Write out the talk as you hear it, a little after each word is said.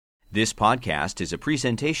This podcast is a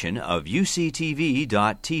presentation of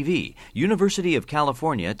UCTV.tv, University of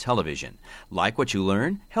California Television. Like what you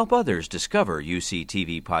learn? Help others discover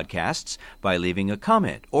UCTV podcasts by leaving a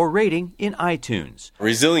comment or rating in iTunes.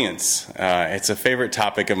 Resilience. It's a favorite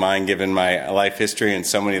topic of mine given my life history and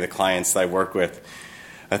so many of the clients that I work with.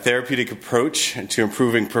 A therapeutic approach to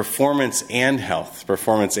improving performance and health.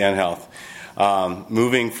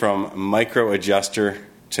 Moving from micro-adjuster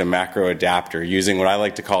to macro-adapter, using what I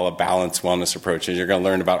like to call a balanced wellness approach. And you're going to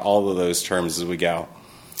learn about all of those terms as we go.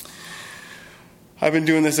 I've been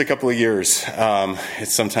doing this a couple of years.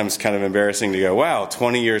 It's sometimes kind of embarrassing to go, wow,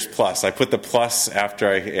 20 years plus. I put the plus after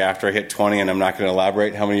I hit 20, and I'm not going to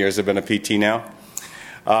elaborate how many years I've been a PT now.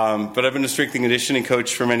 But I've been a strength and conditioning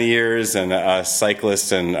coach for many years, and a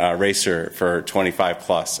cyclist and racer for 25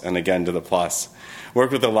 plus, and again to the plus.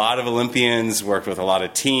 Worked with a lot of Olympians, worked with a lot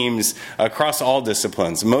of teams across all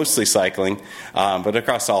disciplines, mostly cycling, but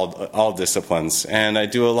across all disciplines. And I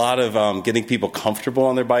do a lot of getting people comfortable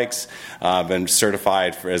on their bikes. I've been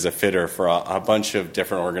certified as a fitter for a bunch of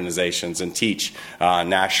different organizations and teach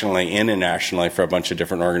nationally and internationally for a bunch of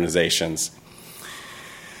different organizations.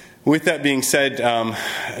 With that being said,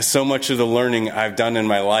 so much of the learning I've done in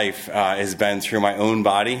my life has been through my own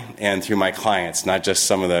body and through my clients, not just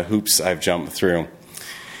some of the hoops I've jumped through.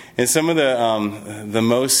 And some of the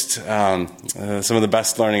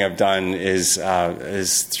best learning I've done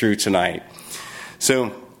is through tonight.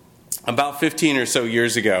 So about 15 or so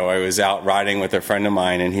years ago, I was out riding with a friend of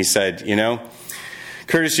mine, and he said, you know,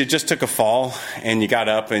 Curtis, you just took a fall, and you got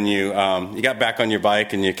up, and you got back on your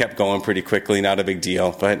bike, and you kept going pretty quickly, not a big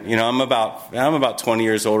deal. But, you know, I'm about 20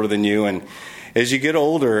 years older than you, and as you get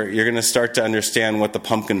older, you're going to start to understand what the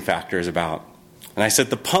pumpkin factor is about. And I said,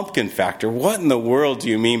 the pumpkin factor? What in the world do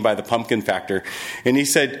you mean by the pumpkin factor? And he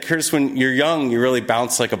said, Curtis, when you're young, you really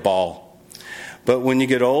bounce like a ball. But when you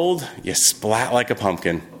get old, you splat like a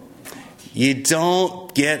pumpkin. You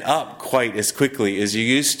don't get up quite as quickly as you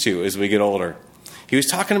used to as we get older. He was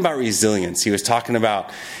talking about resilience. He was talking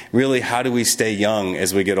about really how do we stay young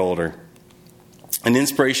as we get older. An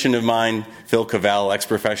inspiration of mine, Phil Cavell,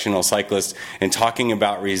 ex-professional cyclist, in talking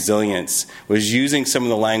about resilience was using some of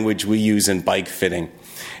the language we use in bike fitting.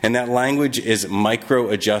 And that language is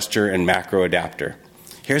micro-adjuster and macro-adapter.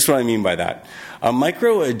 Here's what I mean by that. A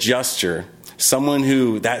micro-adjuster, someone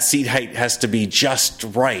who that seat height has to be just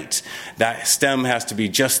right, that stem has to be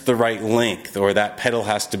just the right length, or that pedal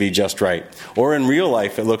has to be just right. Or in real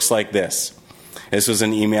life, it looks like this. This was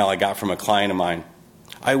an email I got from a client of mine.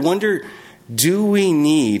 I wonder, do we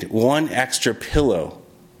need one extra pillow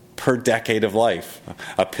per decade of life?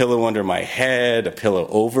 A pillow under my head, a pillow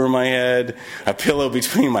over my head, a pillow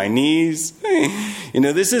between my knees. You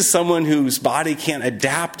know, this is someone whose body can't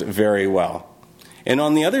adapt very well. And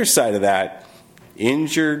on the other side of that,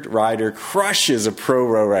 injured rider crushes a pro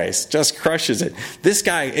row race, just crushes it. This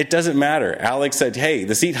guy, it doesn't matter. Alex said, hey,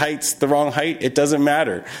 the seat height's the wrong height. It doesn't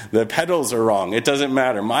matter. The pedals are wrong. It doesn't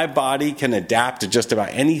matter. My body can adapt to just about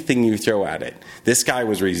anything you throw at it. This guy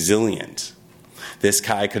was resilient. This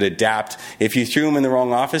guy could adapt. If you threw him in the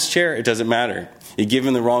wrong office chair, it doesn't matter. You give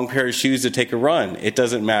him the wrong pair of shoes to take a run, it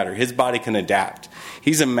doesn't matter. His body can adapt.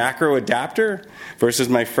 He's a macro adapter versus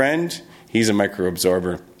my friend, he's a micro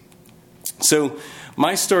absorber. So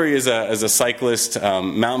my story as a cyclist,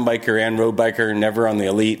 mountain biker and road biker, never on the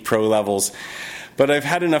elite pro levels, but I've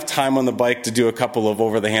had enough time on the bike to do a couple of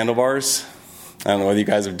over the handlebars. I don't know whether you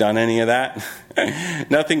guys have done any of that.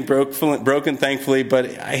 Nothing broken, thankfully,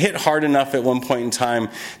 but I hit hard enough at one point in time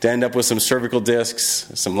to end up with some cervical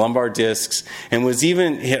discs, some lumbar discs, and was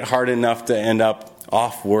even hit hard enough to end up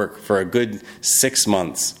off work for a good 6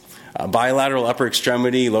 months. Bilateral upper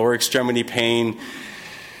extremity, lower extremity pain.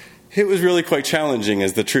 It was really quite challenging,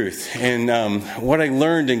 is the truth. And what I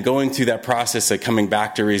learned in going through that process of coming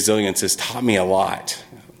back to resilience has taught me a lot.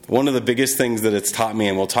 One of the biggest things that it's taught me,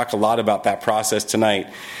 and we'll talk a lot about that process tonight,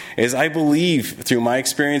 is I believe through my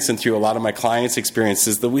experience and through a lot of my clients'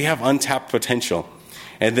 experiences that we have untapped potential.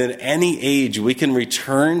 And that at any age we can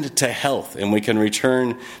return to health and we can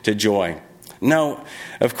return to joy. Now,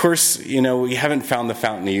 of course, you know, we haven't found the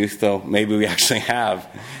fountain of youth, though maybe we actually have.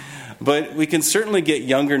 But we can certainly get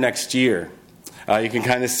younger next year. You can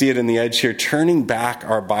kind of see it in the edge here, turning back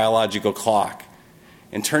our biological clock.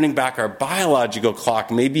 And turning back our biological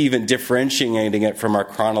clock, maybe even differentiating it from our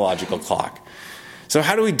chronological clock. So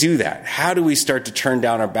how do we do that? How do we start to turn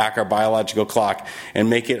down our biological clock and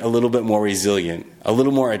make it a little bit more resilient, a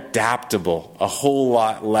little more adaptable, a whole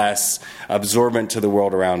lot less absorbent to the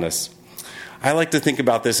world around us? I like to think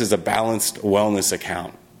about this as a balanced wellness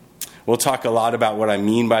account. We'll talk a lot about what I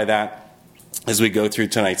mean by that. as we go through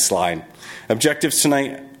tonight's slide. Objectives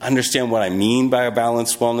tonight: understand what I mean by a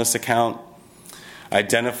balanced wellness account.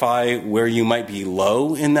 Identify where you might be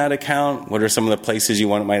low in that account. What are some of the places you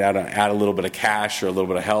might add a little bit of cash or a little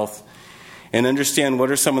bit of health? And understand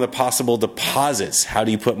what are some of the possible deposits. How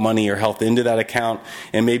do you put money or health into that account?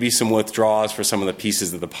 And maybe some withdrawals for some of the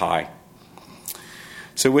pieces of the pie.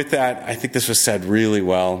 So with that, I think this was said really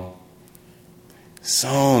well.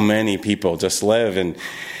 So many people just live, and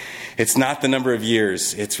it's not the number of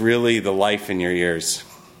years. It's really the life in your years.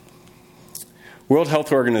 World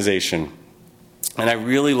Health Organization. And I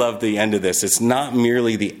really love the end of this. It's not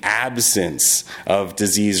merely the absence of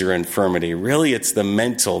disease or infirmity. Really, it's the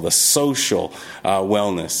mental, the social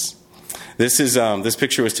wellness. This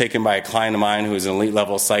picture was taken by a client of mine who is an elite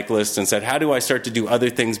level cyclist and said, how do I start to do other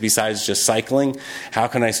things besides just cycling? How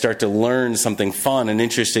can I start to learn something fun and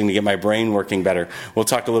interesting to get my brain working better? We'll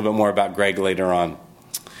talk a little bit more about Greg later on.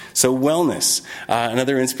 So wellness.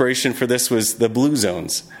 Another inspiration for this was the blue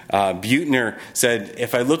zones. Buettner said,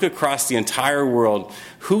 if I look across the entire world,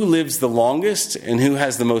 who lives the longest and who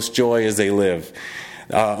has the most joy as they live?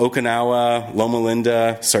 Okinawa, Loma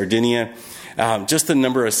Linda, Sardinia. Just the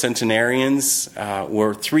number of centenarians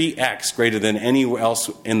were 3x greater than anywhere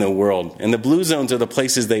else in the world. And the blue zones are the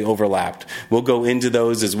places they overlapped. We'll go into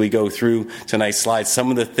those as we go through tonight's slides,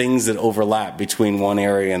 some of the things that overlap between one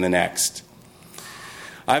area and the next.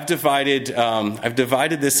 I've divided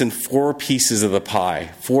this in 4 pieces of the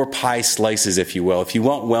pie, 4 pie slices, if you will. If you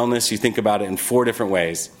want wellness, you think about it in 4 different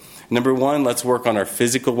ways. Number 1, let's work on our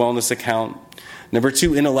physical wellness account. Number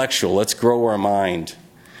 2, intellectual. Let's grow our mind.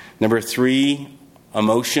 Number 3,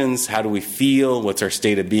 emotions. How do we feel? What's our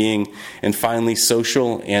state of being? And finally,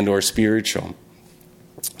 social and or spiritual.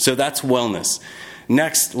 So that's wellness.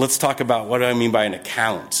 Next, let's talk about what do I mean by an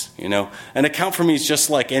account. An account for me is just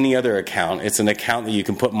like any other account. It's an account that you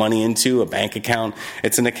can put money into, a bank account.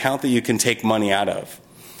 It's an account that you can take money out of.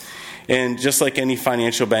 And just like any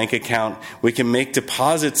financial bank account, we can make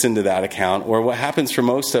deposits into that account. Or what happens for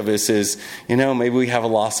most of us is, maybe we have a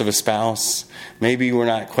loss of a spouse. Maybe we're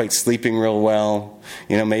not quite sleeping real well.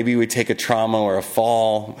 Maybe we take a trauma or a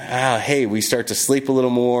fall. We start to sleep a little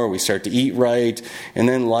more. We start to eat right. And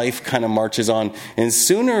then life kind of marches on. And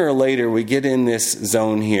sooner or later, we get in this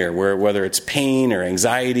zone here where whether it's pain or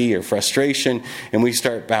anxiety or frustration, and we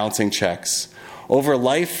start bouncing checks. Over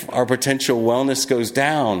life, our potential wellness goes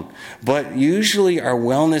down, but usually our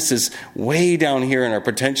wellness is way down here and our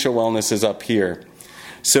potential wellness is up here.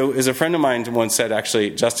 So as a friend of mine once said, actually,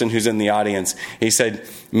 Justin, who's in the audience, he said,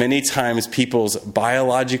 many times people's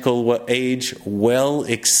biological age well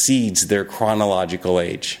exceeds their chronological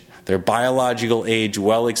age. Their biological age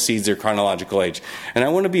well exceeds their chronological age. And I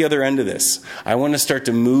want to be the other end of this. I want to start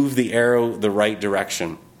to move the arrow the right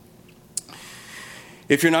direction.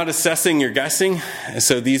 If you're not assessing, you're guessing.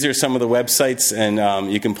 So these are some of the websites,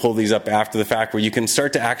 and you can pull these up after the fact, where you can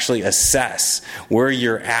start to actually assess where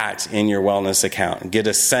you're at in your wellness account and get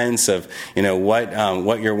a sense of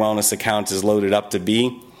what your wellness account is loaded up to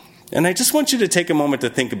be. And I just want you to take a moment to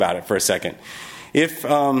think about it for a second. If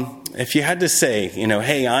you had to say,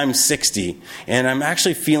 hey, I'm 60, and I'm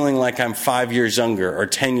actually feeling like I'm 5 years younger or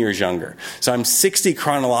 10 years younger. So I'm 60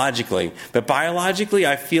 chronologically, but biologically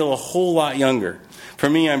I feel a whole lot younger. For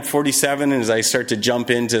me, I'm 47, and as I start to jump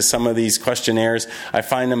into some of these questionnaires, I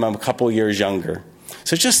find I'm a couple years younger.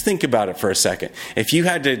 So just think about it for a second. If you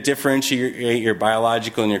had to differentiate your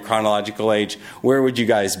biological and your chronological age, where would you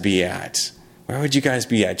guys be at? Where would you guys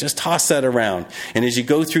be at? Just toss that around. And as you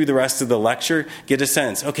go through the rest of the lecture, get a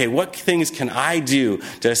sense, okay, what things can I do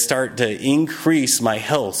to start to increase my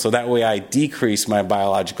health so that way I decrease my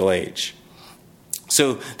biological age?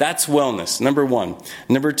 So that's wellness, number 1.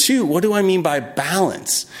 Number 2, what do I mean by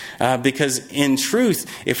balance? Because in truth,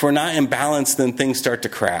 if we're not in balance, then things start to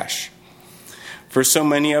crash. For so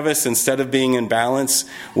many of us, instead of being in balance,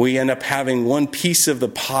 we end up having one piece of the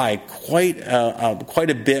pie quite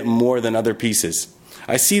a bit more than other pieces.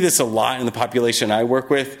 I see this a lot in the population I work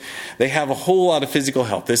with. They have a whole lot of physical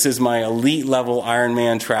health. This is my elite level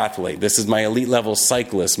Ironman triathlete. This is my elite level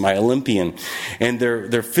cyclist, my Olympian. And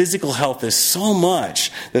their physical health is so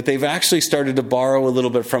much that they've actually started to borrow a little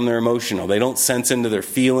bit from their emotional. They don't sense into their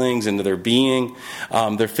feelings, into their being.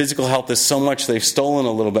 Their physical health is so much they've stolen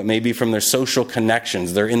a little bit maybe from their social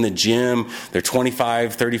connections. They're in the gym. They're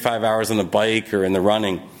 25, 35 hours on the bike or in the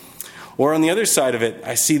running. Or on the other side of it,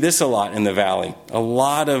 I see this a lot in the Valley. A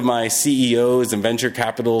lot of my CEOs and venture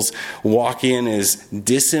capitals walk in as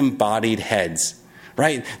disembodied heads.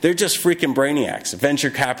 right? They're just freaking brainiacs. Venture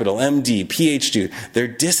capital, MD, PhD. They're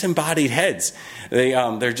disembodied heads.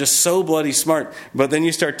 They're just so bloody smart. But then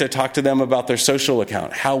you start to talk to them about their social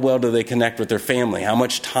account. How well do they connect with their family? How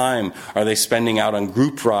much time are they spending out on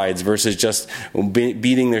group rides versus just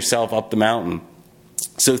beating themselves up the mountain?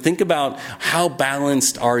 So think about how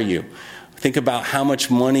balanced are you? Think about how much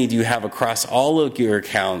money do you have across all of your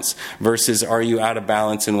accounts versus are you out of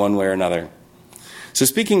balance in one way or another? So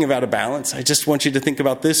speaking of out of balance, I just want you to think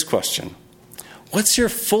about this question. What's your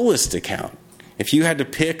fullest account? If you had to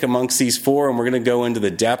pick amongst these four, and we're going to go into the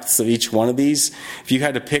depths of each one of these, if you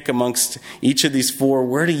had to pick amongst each of these four,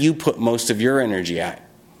 where do you put most of your energy at?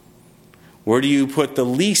 Where do you put the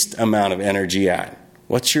least amount of energy at?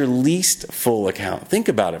 What's your least full account? Think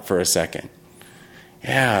about it for a second.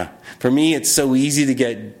 Yeah, for me, it's so easy to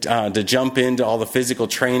get to jump into all the physical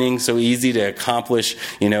training, so easy to accomplish,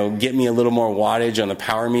 get me a little more wattage on the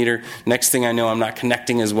power meter. Next thing I know, I'm not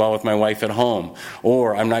connecting as well with my wife at home,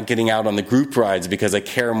 or I'm not getting out on the group rides because I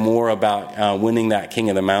care more about winning that King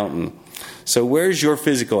of the Mountain. So where's your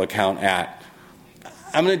physical account at?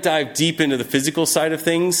 I'm going to dive deep into the physical side of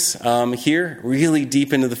things here, really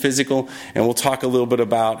deep into the physical, and we'll talk a little bit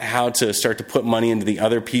about how to start to put money into the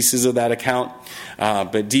other pieces of that account,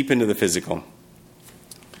 but deep into the physical.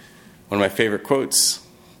 One of my favorite quotes,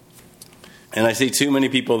 and I see too many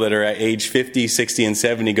people that are at age 50, 60, and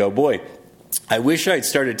 70 go, boy, I wish I'd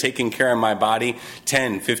started taking care of my body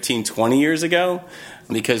 10, 15, 20 years ago,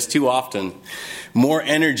 because too often, more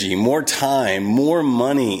energy, more time, more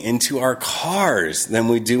money into our cars than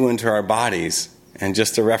we do into our bodies. And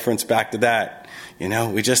just to reference back to that,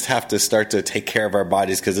 we just have to start to take care of our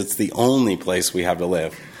bodies because it's the only place we have to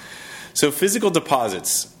live. So physical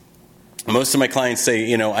deposits. Most of my clients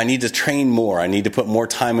say, I need to train more. I need to put more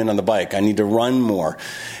time in on the bike. I need to run more.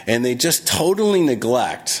 And they just totally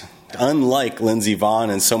neglect, unlike Lindsey Vonn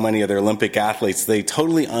and so many other Olympic athletes, they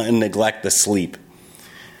totally neglect the sleep.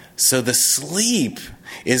 So the sleep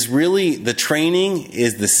is really, the training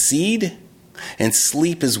is the seed, and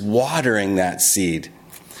sleep is watering that seed.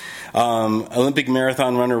 Olympic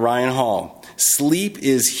marathon runner Ryan Hall, sleep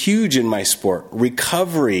is huge in my sport.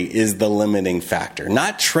 Recovery is the limiting factor.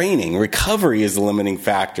 Not training, recovery is the limiting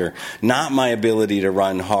factor, not my ability to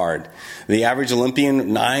run hard. The average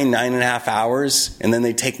Olympian, 9.5 hours, and then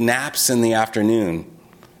they take naps in the afternoon.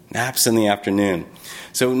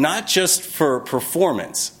 So not just for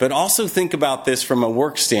performance, but also think about this from a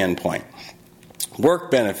work standpoint.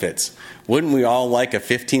 Work benefits. Wouldn't we all like a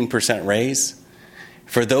 15% raise?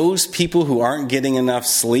 For those people who aren't getting enough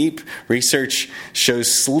sleep, research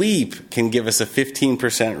shows sleep can give us a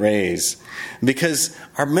 15% raise. Because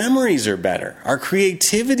our memories are better, our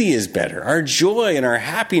creativity is better, our joy and our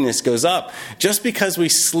happiness goes up just because we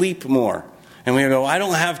sleep more. And we go, I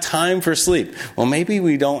don't have time for sleep. Well, maybe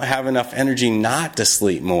we don't have enough energy not to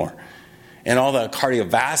sleep more. And all the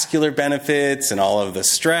cardiovascular benefits and all of the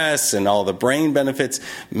stress and all the brain benefits,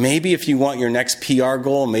 maybe if you want your next PR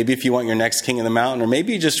goal, maybe if you want your next King of the Mountain, or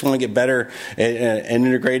maybe you just want to get better at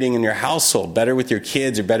integrating in your household, better with your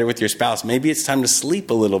kids or better with your spouse, maybe it's time to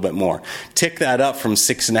sleep a little bit more. Tick that up from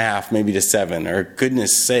 6.5 maybe to 7, or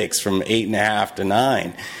goodness sakes, from 8.5 to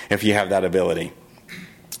 9 if you have that ability.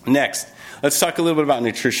 Next. Let's talk a little bit about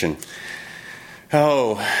nutrition.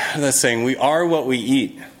 That's saying we are what we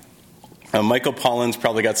eat. Michael Pollan's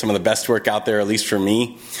probably got some of the best work out there, at least for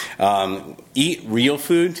me. Eat real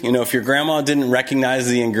food. If your grandma didn't recognize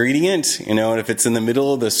the ingredient, and if it's in the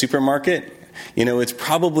middle of the supermarket, it's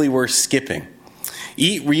probably worth skipping.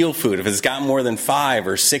 Eat real food. If it's got more than 5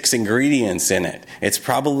 or 6 ingredients in it, it's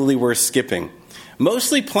probably worth skipping.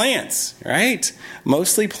 Mostly plants, right?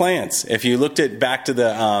 Mostly plants. If you looked back to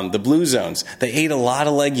the blue zones, they ate a lot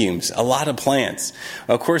of legumes, a lot of plants.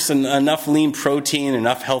 Of course, enough lean protein,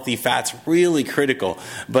 enough healthy fats, really critical.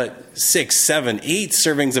 But 6, 7, 8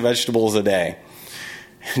 servings of vegetables a day.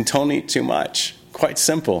 And don't eat too much. Quite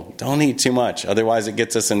simple. Don't eat too much. Otherwise, it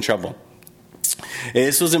gets us in trouble.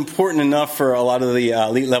 This was important enough for a lot of the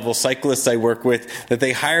elite level cyclists I work with that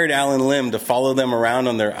they hired Alan Lim to follow them around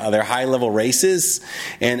on their high level races,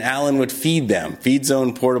 and Alan would feed them, Feed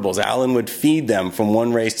Zone Portables. Alan would feed them from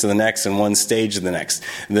one race to the next and one stage to the next.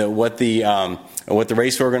 What the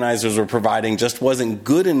race organizers were providing just wasn't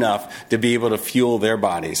good enough to be able to fuel their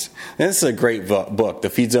bodies. And this is a great book, the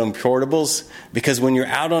Feed Zone Portables, because when you're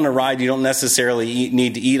out on a ride, you don't necessarily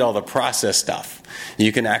need to eat all the processed stuff.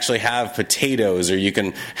 You can actually have potatoes, or you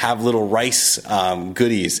can have little rice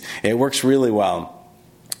goodies. It works really well.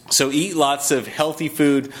 So eat lots of healthy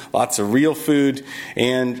food, lots of real food,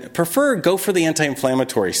 and go for the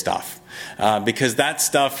anti-inflammatory stuff. because that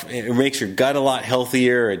stuff, it makes your gut a lot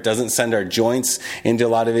healthier. It doesn't send our joints into a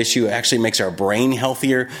lot of issue. It actually makes our brain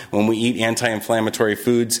healthier when we eat anti-inflammatory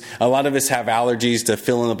foods. A lot of us have allergies to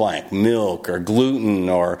fill in the blank, milk or gluten,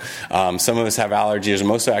 or some of us have allergies, or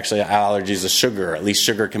most of actually allergies to sugar. At least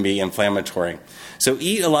sugar can be inflammatory. So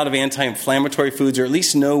eat a lot of anti-inflammatory foods, or at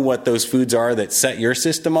least know what those foods are that set your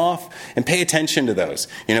system off, and pay attention to those.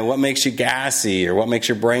 What makes you gassy, or what makes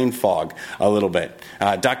your brain fog a little bit.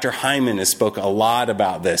 Dr. Hyman has spoke a lot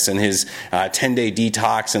about this in his 10-day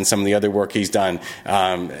detox and some of the other work he's done.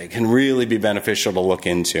 It can really be beneficial to look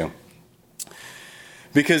into.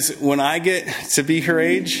 Because when I get to be her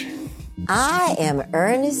age... I am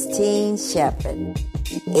Ernestine Shepherd,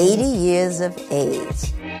 80 years of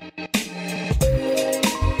age.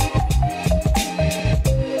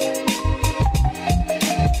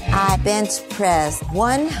 I bench pressed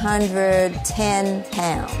 110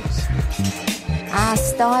 pounds. I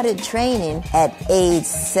started training at age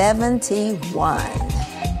 71.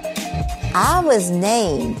 I was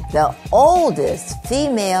named the oldest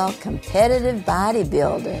female competitive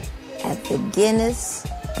bodybuilder at the Guinness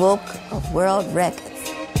Book of World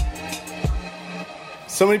Records.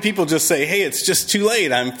 So many people just say, hey, it's just too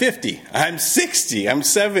late. I'm 50, I'm 60, I'm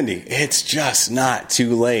 70. It's just not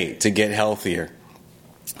too late to get healthier.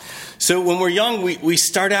 So when we're young, we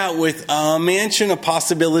start out with a mansion of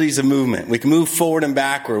possibilities of movement. We can move forward and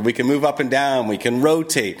backward. We can move up and down. We can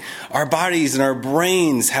rotate. Our bodies and our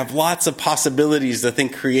brains have lots of possibilities to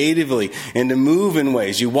think creatively and to move in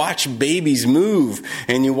ways. You watch babies move,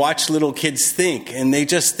 and you watch little kids think, and they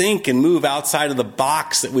just think and move outside of the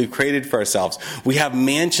box that we've created for ourselves. We have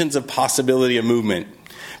mansions of possibility of movement.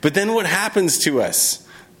 But then what happens to us?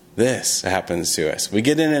 This happens to us. We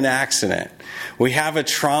get in an accident. We have a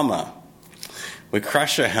trauma. We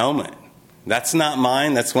crush a helmet. That's not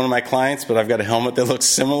mine. That's one of my clients, but I've got a helmet that looks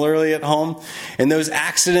similarly at home. And those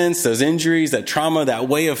accidents, those injuries, that trauma, that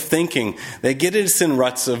way of thinking, they get us in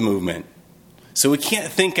ruts of movement. So we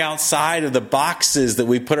can't think outside of the boxes that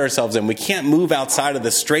we put ourselves in. We can't move outside of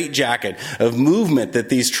the straitjacket of movement that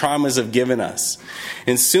these traumas have given us.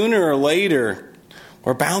 And sooner or later,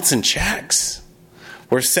 we're bouncing checks.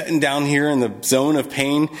 We're sitting down here in the zone of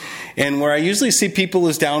pain, and where I usually see people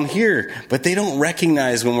is down here, but they don't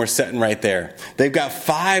recognize when we're sitting right there. They've got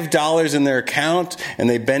 $5 in their account, and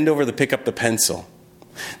they bend over to pick up the pencil.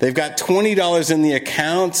 They've got $20 in the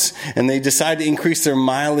account, and they decide to increase their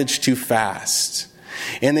mileage too fast.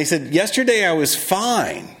 And they said, yesterday I was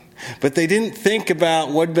fine. But they didn't think about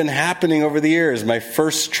what had been happening over the years. My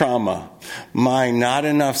first trauma, my not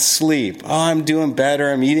enough sleep. Oh, I'm doing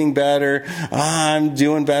better. I'm eating better. Oh, I'm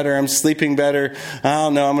doing better. I'm sleeping better.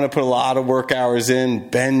 Oh, no, I'm going to put a lot of work hours in.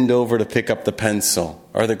 Bend over to pick up the pencil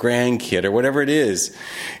or the grandkid or whatever it is.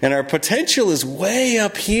 And our potential is way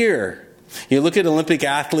up here. You look at Olympic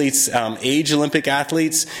athletes, age Olympic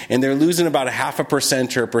athletes, and they're losing about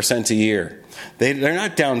 0.5% or 1% a year. They're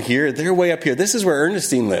not down here. They're way up here. This is where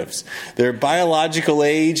Ernestine lives. Their biological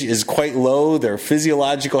age is quite low. Their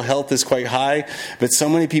physiological health is quite high. But so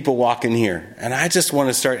many people walk in here. And I just want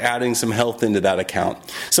to start adding some health into that account.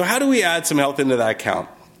 So how do we add some health into that account?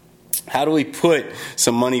 How do we put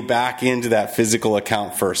some money back into that physical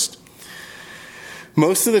account first?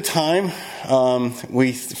 Most of the time,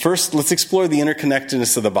 let's explore the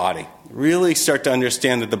interconnectedness of the body. Really start to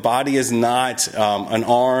understand that the body is not an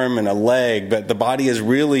arm and a leg, but the body is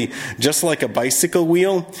really just like a bicycle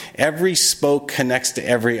wheel. Every spoke connects to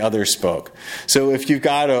every other spoke. So if you've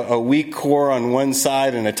got a weak core on one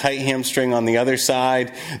side and a tight hamstring on the other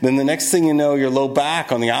side, then the next thing you know, your low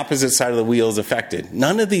back on the opposite side of the wheel is affected.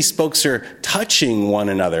 None of these spokes are touching one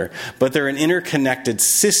another, but they're an interconnected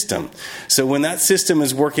system. So when that system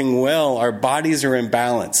is working well, our bodies are in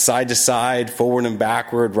balance, side to side, forward and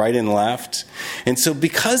backward, right and left. And so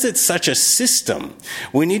because it's such a system,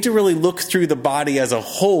 we need to really look through the body as a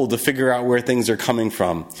whole to figure out where things are coming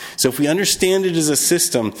from. So if we understand it as a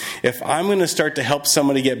system, if I'm going to start to help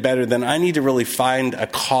somebody get better, then I need to really find a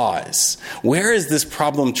cause. Where is this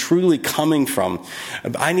problem truly coming from?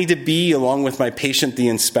 I need to be, along with my patient, the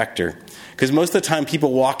inspector. Because most of the time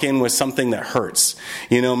people walk in with something that hurts.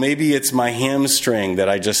 Maybe it's my hamstring that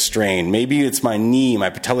I just strained. Maybe it's my knee, my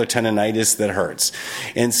patellar tendonitis that hurts.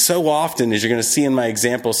 And so often, as you're going to see in my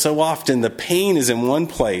example, so often the pain is in one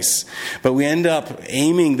place, but we end up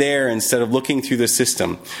aiming there instead of looking through the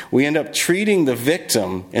system. We end up treating the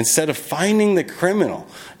victim instead of finding the criminal.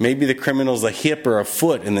 Maybe the criminal's a hip or a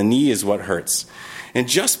foot and the knee is what hurts. And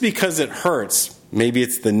just because it hurts, maybe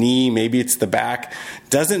it's the knee, maybe it's the back,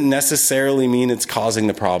 doesn't necessarily mean it's causing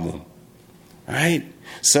the problem. Right?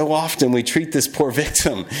 So often we treat this poor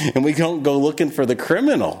victim and we don't go looking for the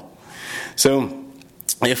criminal. So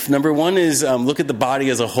if number one is look at the body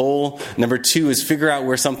as a whole, number two is figure out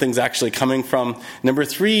where something's actually coming from, number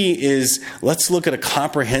three is let's look at a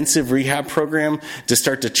comprehensive rehab program to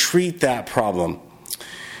start to treat that problem.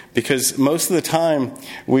 Because most of the time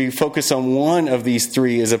we focus on one of these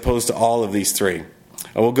three as opposed to all of these three.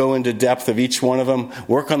 I will go into depth of each one of them,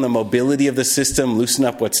 work on the mobility of the system, loosen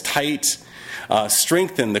up what's tight,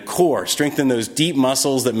 strengthen the core, strengthen those deep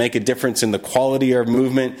muscles that make a difference in the quality of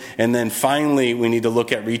movement, and then finally we need to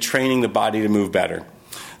look at retraining the body to move better.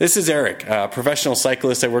 This is Eric, a professional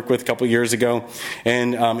cyclist I worked with a couple years ago,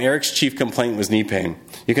 and Eric's chief complaint was knee pain.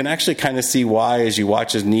 You can actually kind of see why as you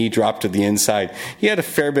watch his knee drop to the inside. He had a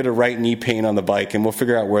fair bit of right knee pain on the bike, and we'll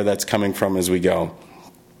figure out where that's coming from as we go.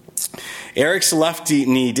 Eric's left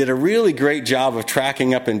knee did a really great job of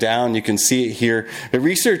tracking up and down. You can see it here. The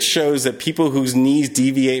research shows that people whose knees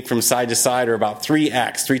deviate from side to side are about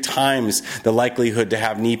 3x, 3 times the likelihood to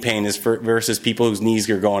have knee pain versus people whose knees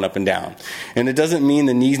are going up and down. And it doesn't mean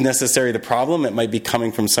the knee's necessarily the problem. It might be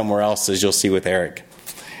coming from somewhere else, as you'll see with Eric.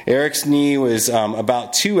 Eric's knee was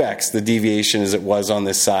about 2x the deviation as it was on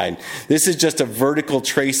this side. This is just a vertical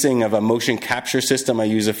tracing of a motion capture system I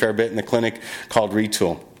use a fair bit in the clinic called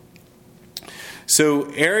Retool. So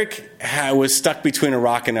Eric was stuck between a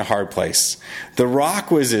rock and a hard place. The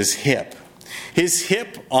rock was his hip. His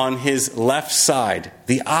hip on his left side,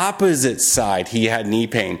 the opposite side, he had knee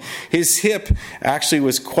pain. His hip actually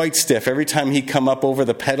was quite stiff. Every time he'd come up over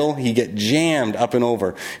the pedal, he'd get jammed up and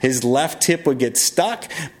over. His left hip would get stuck,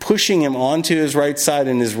 pushing him onto his right side,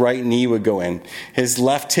 and his right knee would go in. His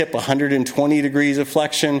left hip, 120 degrees of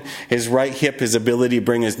flexion. His right hip, his ability to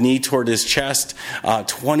bring his knee toward his chest,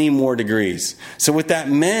 20 more degrees. So what that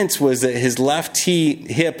meant was that his left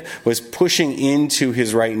hip was pushing into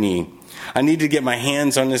his right knee. I need to get my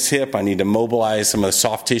hands on his hip. I need to mobilize some of the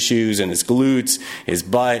soft tissues in his glutes, his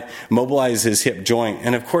butt, mobilize his hip joint.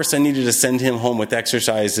 And of course, I needed to send him home with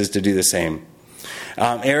exercises to do the same.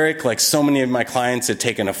 Eric, like so many of my clients, had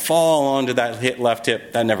taken a fall onto that left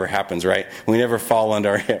hip. That never happens, right? We never fall onto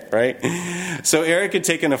our hip, right? So Eric had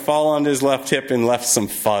taken a fall onto his left hip and left some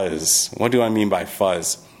fuzz. What do I mean by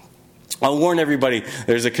fuzz? I'll warn everybody,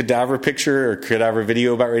 there's a cadaver picture or cadaver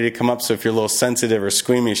video about ready to come up, so if you're a little sensitive or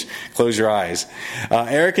squeamish, close your eyes.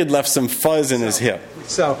 Eric had left some fuzz in his hip.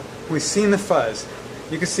 So, we've seen the fuzz.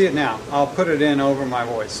 You can see it now. I'll put it in over my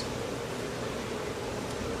voice.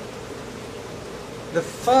 The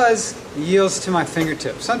fuzz yields to my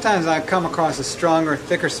fingertip. Sometimes I come across a stronger,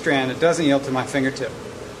 thicker strand that doesn't yield to my fingertip.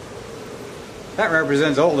 That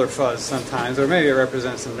represents older fuzz sometimes, or maybe it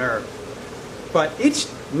represents a nerve. But each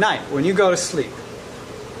night when you go to sleep,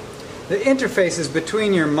 the interfaces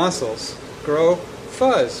between your muscles grow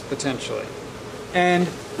fuzz potentially. And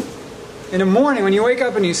in the morning when you wake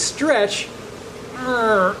up and you stretch,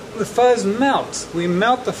 the fuzz melts. We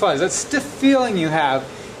melt the fuzz. That stiff feeling you have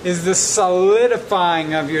is the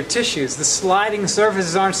solidifying of your tissues. The sliding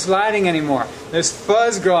surfaces aren't sliding anymore. There's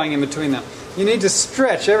fuzz growing in between them. You need to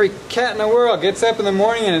stretch. Every cat in the world gets up in the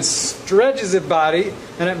morning and it stretches its body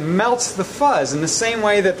and it melts the fuzz in the same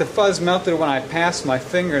way that the fuzz melted when I passed my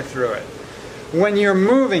finger through it. When you're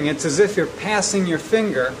moving, it's as if you're passing your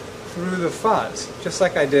finger through the fuzz, just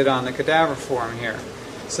like I did on the cadaver form here.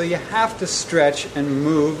 So you have to stretch and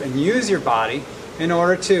move and use your body in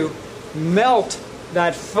order to melt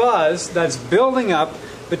that fuzz that's building up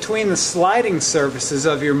between the sliding surfaces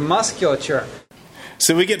of your musculature.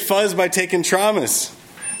 So we get fuzz by taking traumas.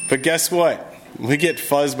 But guess what? We get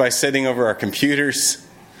fuzz by sitting over our computers.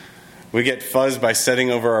 We get fuzz by sitting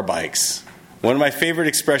over our bikes. One of my favorite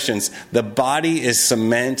expressions, the body is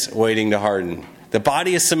cement waiting to harden. The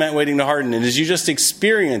body is cement waiting to harden. And as you just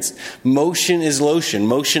experienced, motion is lotion.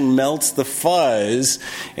 Motion melts the fuzz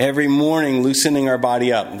every morning, loosening our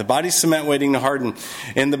body up. The body's cement waiting to harden.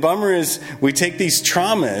 And the bummer is we take these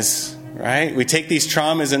traumas, right? We take these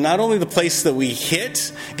traumas and not only the place that we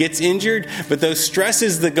hit gets injured, but those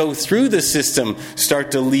stresses that go through the system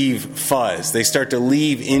start to leave fuzz. They start to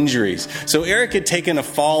leave injuries. So Eric had taken a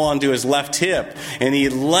fall onto his left hip and he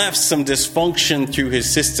left some dysfunction through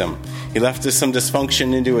his system. He left some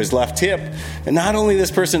dysfunction into his left hip. And not only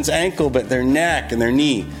this person's ankle, but their neck and their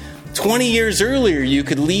knee. 20 years earlier, you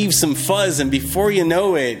could leave some fuzz, and before you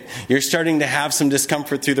know it, you're starting to have some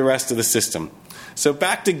discomfort through the rest of the system. So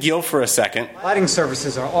back to Gil for a second. Sliding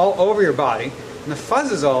surfaces are all over your body, and the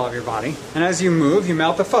fuzz is all over your body. And as you move, you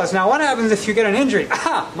melt the fuzz. Now, what happens if you get an injury?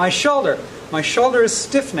 Aha! My shoulder. My shoulder is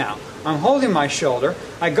stiff now. I'm holding my shoulder.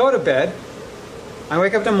 I go to bed. I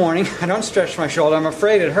wake up in the morning. I don't stretch my shoulder. I'm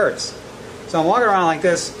afraid it hurts. So I'm walking around like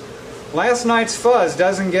this. Last night's fuzz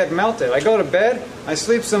doesn't get melted. I go to bed. I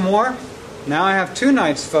sleep some more. Now I have 2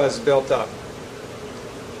 nights fuzz built up.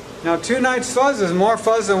 Now 2 nights fuzz is more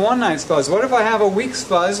fuzz than 1 night's fuzz. What if I have a week's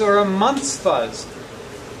fuzz or a month's fuzz?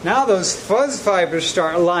 Now those fuzz fibers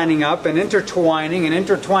start lining up and intertwining and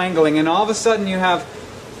intertwangling, and all of a sudden you have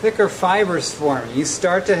thicker fibers forming. You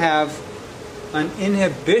start to have an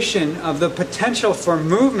inhibition of the potential for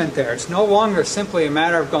movement there. It's no longer simply a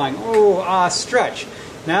matter of going, stretch.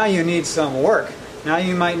 Now you need some work. Now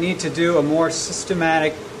you might need to do a more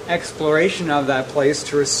systematic exploration of that place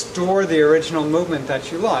to restore the original movement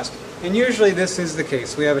that you lost. And usually this is the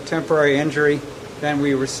case. We have a temporary injury, then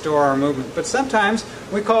we restore our movement. But sometimes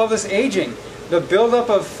we call this aging. The buildup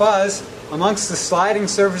of fuzz amongst the sliding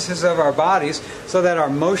surfaces of our bodies so that our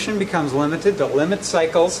motion becomes limited. The limit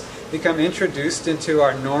cycles become introduced into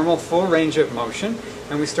our normal full range of motion,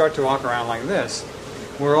 and we start to walk around like this.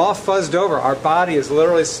 We're all fuzzed over. Our body is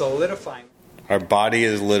literally solidifying. Our body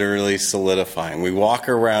is literally solidifying. We walk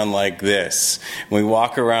around like this. We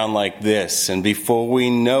walk around like this. And before we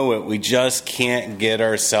know it, we just can't get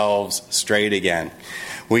ourselves straight again.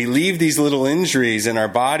 We leave these little injuries in our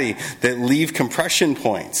body that leave compression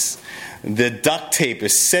points. The duct tape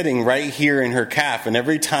is sitting right here in her calf, and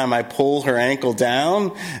every time I pull her ankle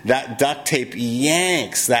down, that duct tape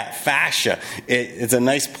yanks that fascia. It's a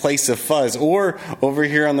nice place of fuzz. Or over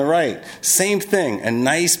here on the right, same thing, a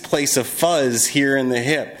nice place of fuzz here in the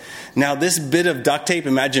hip. Now this bit of duct tape,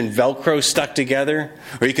 imagine Velcro stuck together,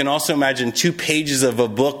 or you can also imagine 2 pages of a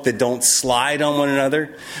book that don't slide on one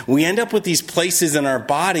another. We end up with these places in our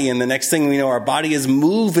body, and the next thing we know, our body is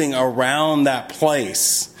moving around that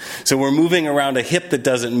place. So we're moving around a hip that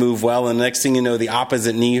doesn't move well, and the next thing you know, the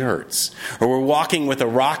opposite knee hurts. Or we're walking with a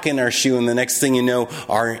rock in our shoe, and the next thing you know,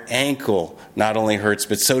 our ankle not only hurts,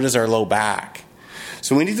 but so does our low back.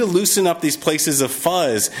 So we need to loosen up these places of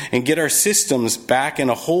fuzz and get our systems back in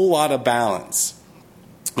a whole lot of balance.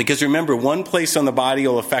 Because remember, one place on the body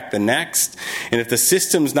will affect the next. And if the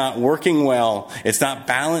system's not working well, it's not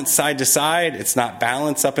balanced side to side, it's not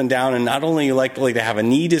balanced up and down, and not only are you likely to have a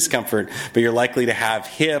knee discomfort, but you're likely to have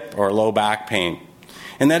hip or low back pain.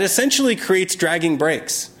 And that essentially creates dragging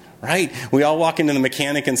brakes. Right? We all walk into the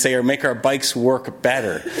mechanic and say, or make our bikes work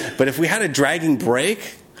better. But if we had a dragging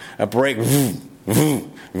brake, that's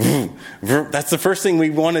the first thing we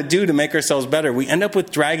want to do to make ourselves better. We end up with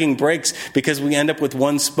dragging brakes because we end up with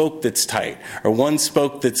one spoke that's tight, or one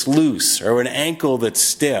spoke that's loose, or an ankle that's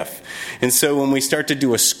stiff. And so when we start to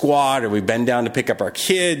do a squat, or we bend down to pick up our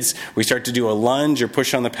kids, we start to do a lunge or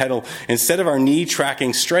push on the pedal, instead of our knee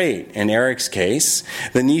tracking straight, in Eric's case,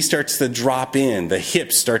 the knee starts to drop in, the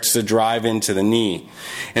hip starts to drive into the knee.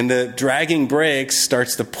 And the dragging brakes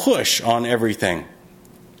starts to push on everything.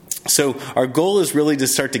 So our goal is really to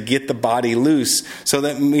start to get the body loose so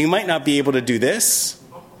that we might not be able to do this.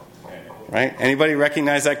 Right? Anybody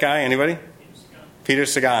recognize that guy? Anybody? Peter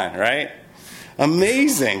Sagan, right?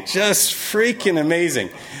 Amazing. Just freaking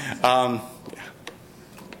amazing. And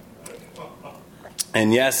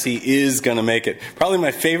yes, he is going to make it. Probably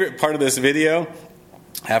my favorite part of this video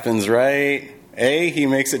happens right. He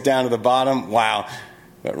makes it down to the bottom. Wow.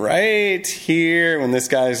 But right here when this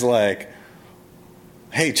guy's like,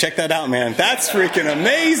 hey, check that out, man. That's freaking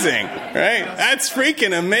amazing, right? That's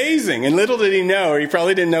freaking amazing. And little did he know, or he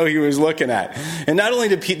probably didn't know he was looking at. And not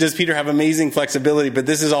only does Peter have amazing flexibility, but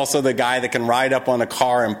this is also the guy that can ride up on a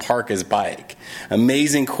car and park his bike.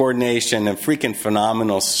 Amazing coordination and freaking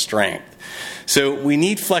phenomenal strength. So we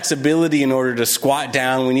need flexibility in order to squat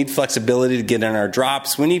down. We need flexibility to get in our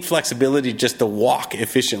drops. We need flexibility just to walk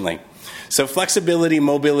efficiently. So flexibility,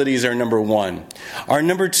 mobility is our number 1. Our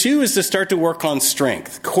number 2 is to start to work on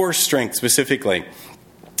strength, core strength specifically.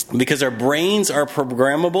 Because our brains are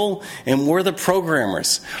programmable and we're the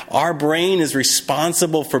programmers. Our brain is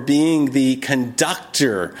responsible for being the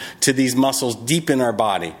conductor to these muscles deep in our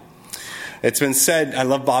body. It's been said, I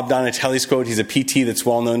love Bob Donatelli's quote, he's a PT that's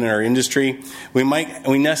well known in our industry. We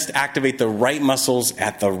must activate the right muscles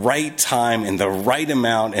at the right time in the right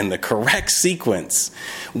amount in the correct sequence.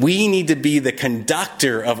 We need to be the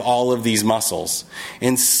conductor of all of these muscles.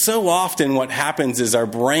 And so often what happens is our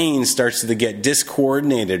brain starts to get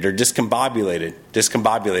discoordinated or discombobulated.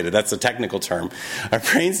 Discombobulated, that's a technical term. Our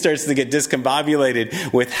brain starts to get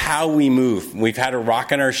discombobulated with how we move. We've had a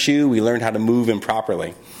rock in our shoe, we learned how to move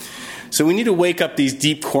improperly. So we need to wake up these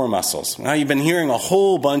deep core muscles. Now, you've been hearing a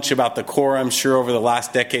whole bunch about the core, I'm sure, over the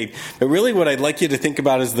last decade. But really what I'd like you to think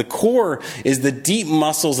about is the core is the deep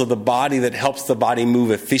muscles of the body that helps the body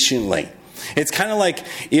move efficiently. It's kind of like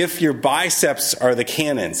if your biceps are the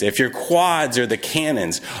cannons, if your quads are the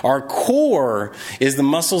cannons. Our core is the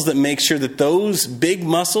muscles that make sure that those big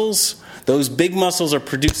muscles, Those big muscles are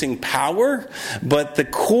producing power, but the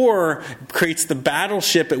core creates the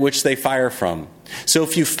battleship at which they fire from. So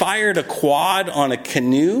if you fired a quad on a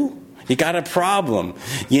canoe, you got a problem.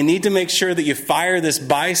 You need to make sure that you fire this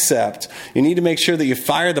bicep. You need to make sure that you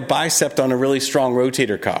fire the bicep on a really strong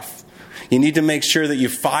rotator cuff. You need to make sure that you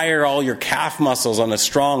fire all your calf muscles on a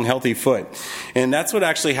strong, healthy foot. And that's what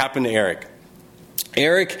actually happened to Eric.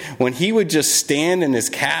 Eric, when he would just stand and his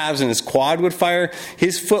calves and his quad would fire,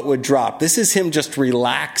 his foot would drop. This is him just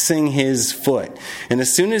relaxing his foot. And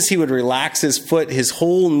as soon as he would relax his foot, his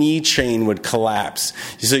whole knee chain would collapse.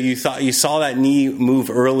 So you saw that knee move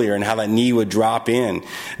earlier and how that knee would drop in.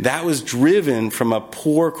 That was driven from a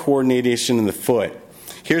poor coordination in the foot.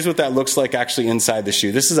 Here's what that looks like actually inside the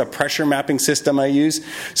shoe. This is a pressure mapping system I use.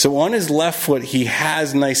 So on his left foot, he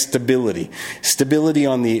has nice stability. Stability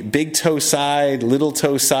on the big toe side, little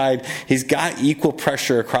toe side. He's got equal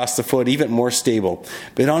pressure across the foot, even more stable.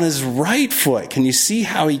 But on his right foot, can you see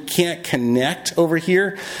how he can't connect over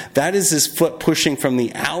here? That is his foot pushing from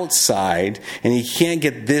the outside, and he can't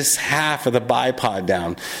get this half of the bipod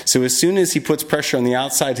down. So as soon as he puts pressure on the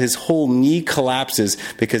outside, his whole knee collapses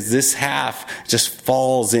because this half just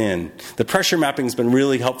falls in. The pressure mapping has been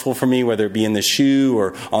really helpful for me, whether it be in the shoe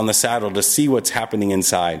or on the saddle, to see what's happening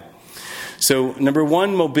inside. So number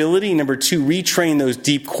one, mobility. Number two, retrain those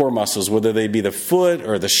deep core muscles, whether they be the foot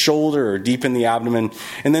or the shoulder or deep in the abdomen.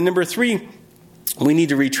 And then number three, we need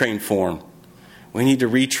to retrain form. We need to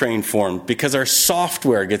retrain form because our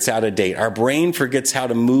software gets out of date. Our brain forgets how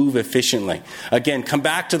to move efficiently. Again, come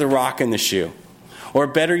back to the rock in the shoe. Or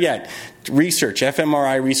better yet, research,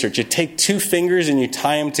 fMRI research. You take two fingers and you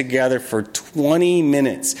tie them together for 20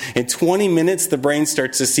 minutes. In 20 minutes, the brain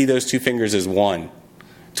starts to see those two fingers as one.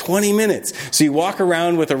 20 minutes. So you walk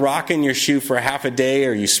around with a rock in your shoe for a half a day,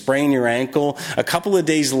 or you sprain your ankle. A couple of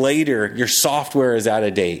days later, your software is out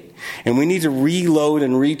of date. And we need to reload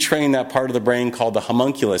and retrain that part of the brain called the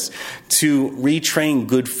homunculus to retrain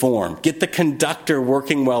good form. Get the conductor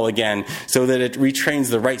working well again so that it retrains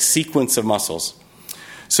the right sequence of muscles.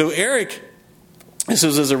 So Eric, this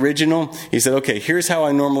was his original. He said, okay, here's how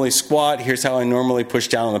I normally squat. Here's how I normally push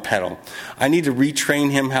down on the pedal. I need to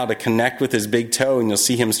retrain him how to connect with his big toe, and you'll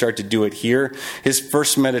see him start to do it here. His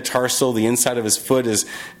first metatarsal, the inside of his foot, is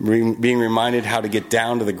being reminded how to get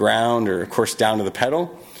down to the ground, or of course down to the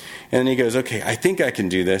pedal. And then he goes, okay, I think I can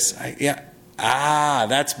do this.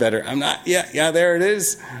 That's better. There it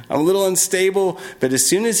is. I'm a little unstable. But as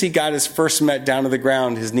soon as he got his first met down to the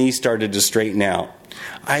ground, his knee started to straighten out.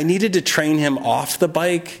 I needed to train him off the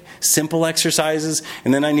bike, simple exercises,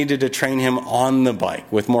 and then I needed to train him on the bike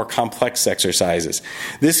with more complex exercises.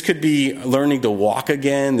 This could be learning to walk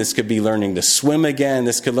again. This could be learning to swim again.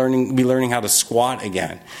 This could be learning how to squat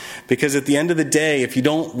again. Because at the end of the day, if you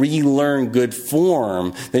don't relearn good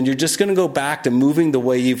form, then you're just going to go back to moving the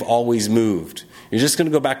way you've always moved. You're just going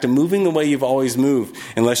to go back to moving the way you've always moved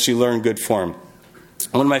unless you learn good form.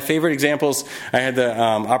 One of my favorite examples, I had the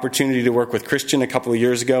opportunity to work with Christian a couple of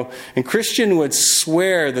years ago, and Christian would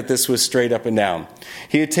swear that this was straight up and down.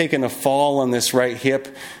 He had taken a fall on this right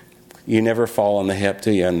hip. You never fall on the hip,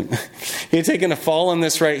 do you? He had taken a fall on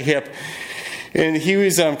this right hip, and he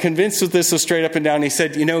was convinced that this was straight up and down. He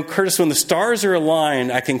said, Curtis, when the stars are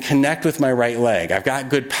aligned, I can connect with my right leg. I've got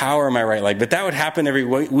good power in my right leg, but that would happen every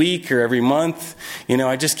week or every month.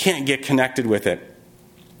 I just can't get connected with it.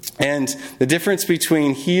 And the difference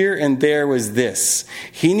between here and there was this.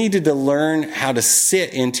 He needed to learn how to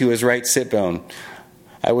sit into his right sit bone.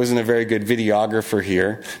 I wasn't a very good videographer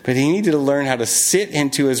here, but he needed to learn how to sit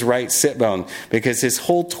into his right sit bone because his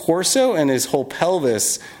whole torso and his whole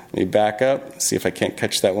pelvis, let me back up, see if I can't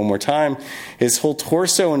catch that one more time. His whole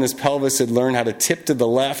torso and his pelvis had learned how to tip to the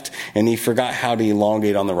left, and he forgot how to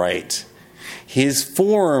elongate on the right. His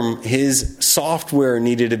form, his software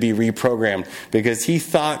needed to be reprogrammed because he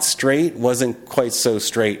thought straight wasn't quite so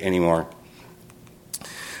straight anymore.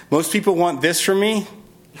 Most people want this from me.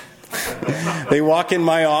 They walk in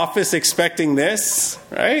my office expecting this,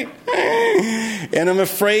 right? And I'm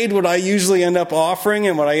afraid what I usually end up offering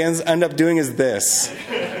and what I end up doing is this.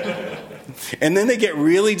 And then they get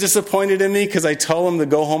really disappointed in me because I tell them to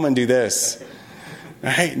go home and do this.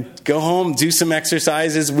 Right? Go home, do some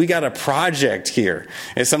exercises. We got a project here.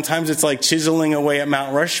 And sometimes it's like chiseling away at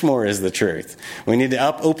Mount Rushmore is the truth. We need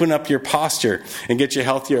to open up your posture and get you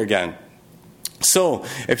healthier again. So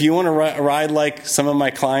if you want to ride like some of my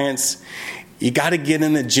clients, you got to get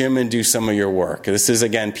in the gym and do some of your work. This is,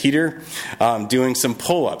 again, Peter doing some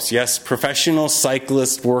pull-ups. Yes, professional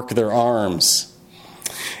cyclists work their arms.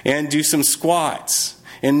 And do some squats.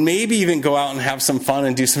 and maybe even go out and have some fun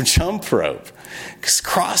and do some jump rope. Because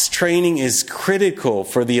cross-training is critical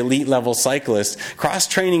for the elite level cyclist.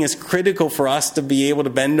 Cross-training is critical for us to be able to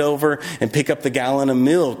bend over and pick up the gallon of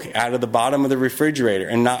milk out of the bottom of the refrigerator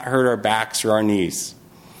and not hurt our backs or our knees.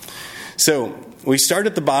 So we start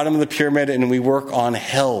at the bottom of the pyramid and we work on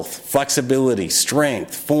health, flexibility,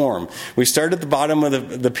 strength, form. We start at the bottom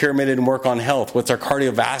of the pyramid and work on health. What's our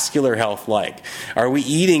cardiovascular health like? Are we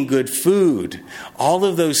eating good food? All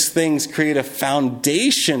of those things create a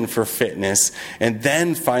foundation for fitness, and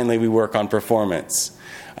then finally we work on performance.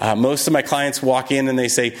 Most of my clients walk in and they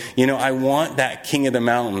say, I want that king of the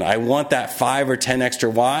mountain. I want that 5 or 10 extra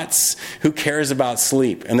watts. Who cares about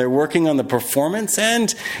sleep? And they're working on the performance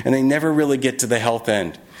end, and they never really get to the health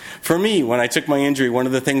end. For me, when I took my injury, one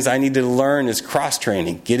of the things I needed to learn is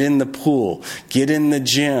cross-training. Get in the pool, get in the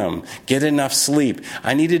gym, get enough sleep.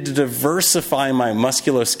 I needed to diversify my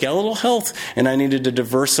musculoskeletal health, and I needed to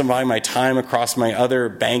diversify my time across my other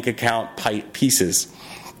bank account pieces.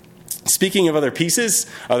 Speaking of other pieces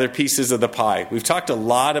of the pie. We've talked a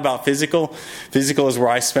lot about physical. Physical is where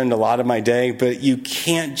I spend a lot of my day, but you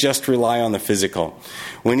can't just rely on the physical.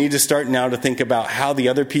 We need to start now to think about how the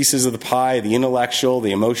other pieces of the pie, the intellectual,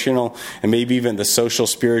 the emotional, and maybe even the social,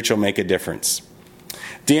 spiritual, make a difference.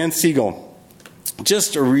 Dan Siegel,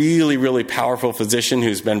 just a really, really powerful physician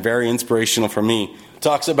who's been very inspirational for me,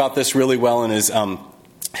 talks about this really well in his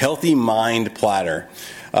Healthy Mind Platter.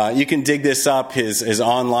 You can dig this up. His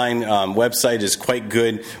online website is quite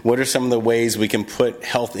good. What are some of the ways we can put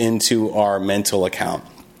health into our mental account?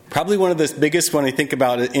 Probably one of the biggest when I think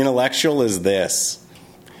about it, intellectual, is this.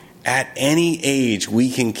 At any age, we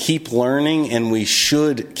can keep learning, and we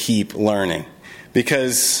should keep learning.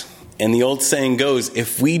 Because, and the old saying goes,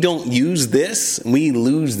 if we don't use this, we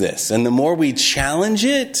lose this. And the more we challenge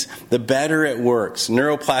it, the better it works.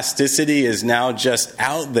 Neuroplasticity is now just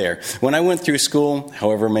out there. When I went through school,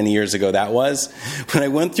 however many years ago that was, when I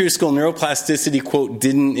went through school, neuroplasticity, quote,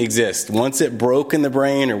 didn't exist. Once it broke in the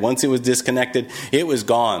brain or once it was disconnected, it was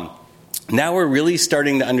gone. Now we're really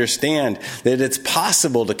starting to understand that it's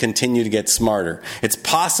possible to continue to get smarter. It's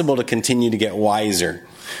possible to continue to get wiser.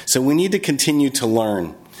 So we need to continue to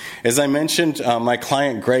learn. As I mentioned, my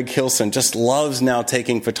client Greg Hilson just loves now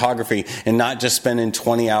taking photography and not just spending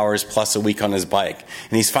 20 hours plus a week on his bike.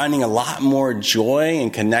 And he's finding a lot more joy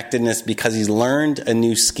and connectedness because he's learned a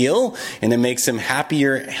new skill, and it makes him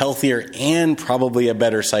happier, healthier, and probably a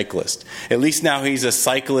better cyclist. At least now he's a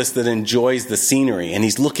cyclist that enjoys the scenery, and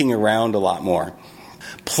he's looking around a lot more.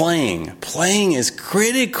 Playing is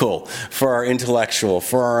critical for our intellectual,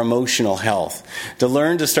 for our emotional health. To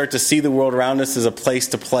learn to start to see the world around us as a place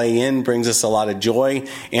to play in brings us a lot of joy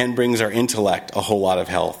and brings our intellect a whole lot of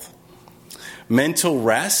health. Mental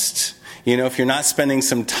rest. If you're not spending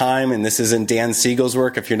some time, and this is in Dan Siegel's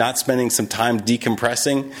work, if you're not spending some time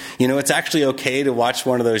decompressing, it's actually okay to watch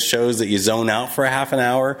one of those shows that you zone out for a half an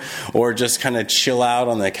hour or just kind of chill out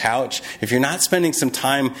on the couch. If you're not spending some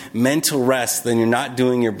time mental rest, then you're not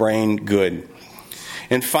doing your brain good.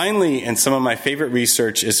 And finally, and some of my favorite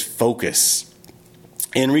research is focus.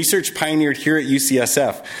 In research pioneered here at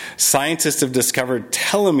UCSF, scientists have discovered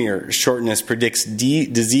telomere shortness predicts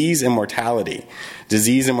disease and mortality.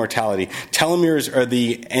 Telomeres are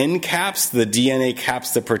the end caps, the DNA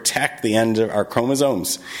caps that protect the end of our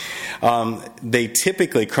chromosomes.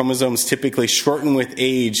 Chromosomes typically shorten with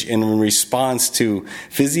age in response to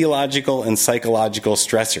physiological and psychological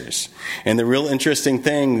stressors. And the real interesting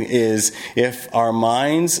thing is if our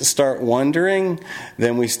minds start wandering,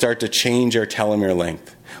 then we start to change our telomere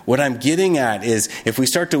length. What I'm getting at is if we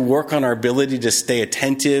start to work on our ability to stay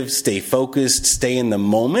attentive, stay focused, stay in the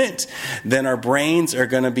moment, then our brains are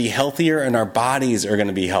going to be healthier and our bodies are going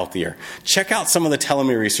to be healthier. Check out some of the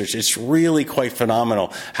telomere research. It's really quite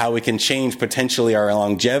phenomenal how we can change potentially our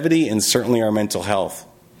longevity and certainly our mental health.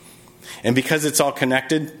 And because it's all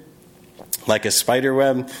connected, like a spider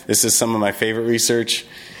web, this is some of my favorite research.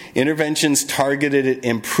 Interventions targeted at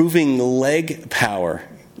improving leg power.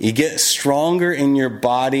 You get stronger in your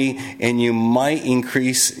body, and you might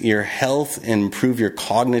increase your health and improve your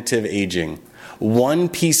cognitive aging. One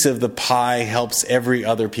piece of the pie helps every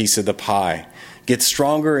other piece of the pie. Get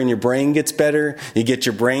stronger and your brain gets better. You get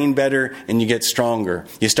your brain better and you get stronger.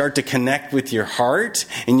 You start to connect with your heart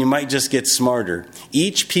and you might just get smarter.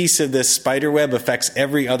 Each piece of this spider web affects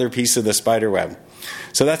every other piece of the spider web.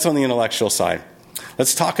 So that's on the intellectual side.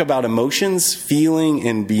 Let's talk about emotions, feeling,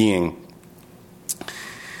 and being.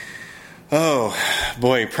 Oh,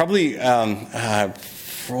 boy, probably one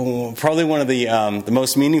of the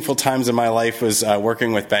most meaningful times in my life was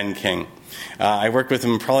working with Ben King. I worked with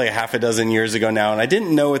him probably a half a dozen years ago now, and I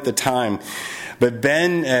didn't know at the time, But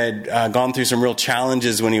Ben had gone through some real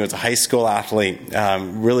challenges when he was a high school athlete,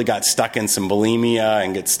 really got stuck in some bulimia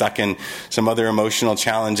and get stuck in some other emotional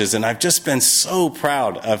challenges. And I've just been so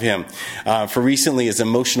proud of him for recently his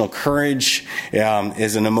emotional courage,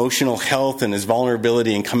 his emotional health, and his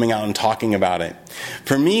vulnerability in coming out and talking about it.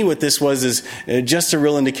 For me, what this was is just a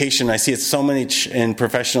real indication. I see it so many in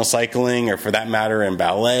professional cycling, or for that matter in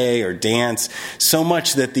ballet or dance, so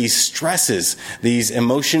much that these stresses, these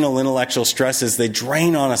emotional, intellectual stresses, they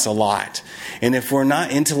drain on us a lot. And if we're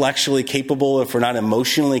not intellectually capable, if we're not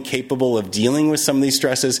emotionally capable of dealing with some of these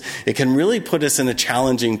stresses, it can really put us in a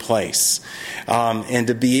challenging place. And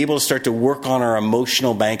to be able to start to work on our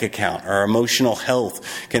emotional bank account, our emotional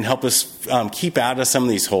health, can help us keep out of some of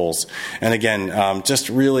these holes. And again, just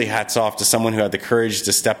really hats off to someone who had the courage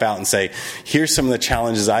to step out and say, here's some of the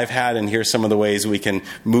challenges I've had, and here's some of the ways we can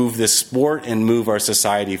move this sport and move our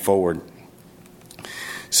society forward.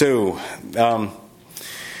 So,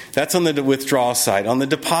 that's on the withdrawal side. On the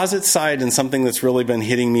deposit side, and something that's really been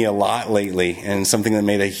hitting me a lot lately, and something that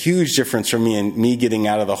made a huge difference for me and me getting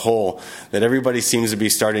out of the hole that everybody seems to be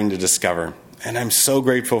starting to discover. And I'm so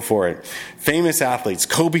grateful for it. Famous athletes,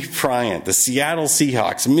 Kobe Bryant, the Seattle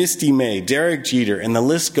Seahawks, Misty May, Derek Jeter, and the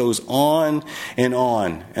list goes on and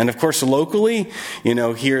on. And of course, locally,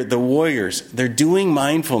 here, the Warriors, they're doing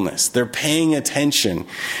mindfulness. They're paying attention.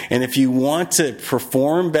 And if you want to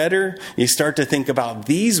perform better, you start to think about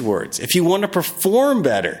these words. If you want to perform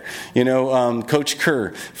better, Coach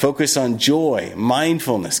Kerr, focus on joy,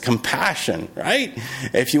 mindfulness, compassion, right?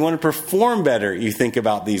 If you want to perform better, you think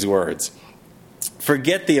about these words.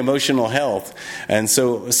 Forget the emotional health. And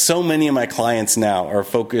so many of my clients now are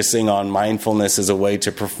focusing on mindfulness as a way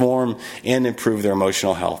to perform and improve their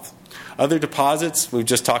emotional health. Other deposits, we've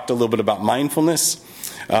just talked a little bit about mindfulness.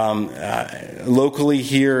 Locally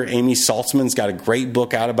here, Amy Saltzman's got a great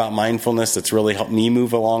book out about mindfulness that's really helped me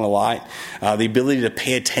move along a lot. The ability to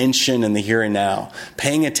pay attention in the here and now.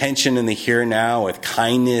 Paying attention in the here and now with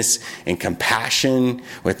kindness and compassion,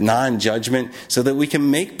 with non-judgment, so that we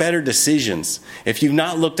can make better decisions. If you've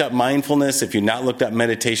not looked up mindfulness, if you've not looked up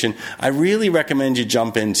meditation, I really recommend you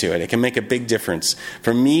jump into it. It can make a big difference.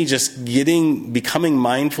 For me, just becoming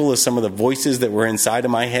mindful of some of the voices that were inside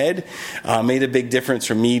of my head made a big difference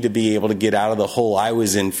for me to be able to get out of the hole I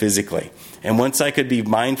was in physically. And once I could be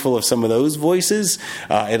mindful of some of those voices,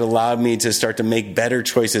 it allowed me to start to make better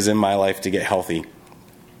choices in my life to get healthy.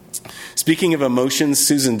 Speaking of emotions,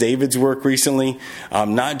 Susan David's work recently,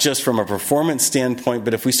 not just from a performance standpoint,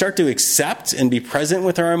 but if we start to accept and be present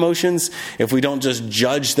with our emotions, if we don't just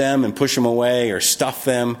judge them and push them away or stuff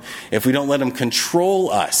them, if we don't let them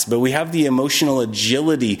control us, but we have the emotional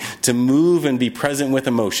agility to move and be present with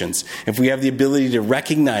emotions, if we have the ability to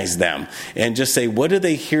recognize them and just say, what are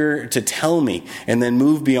they here to tell me? And then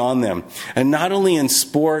move beyond them. And not only in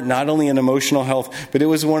sport, not only in emotional health, but it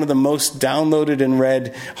was one of the most downloaded and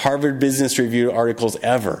read Harvard Business Review articles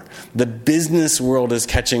ever. The business world is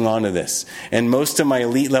catching on to this. And most of my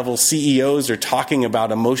elite level CEOs are talking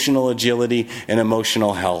about emotional agility and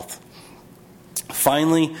emotional health.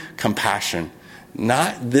 Finally, compassion.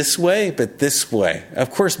 Not this way, but this way.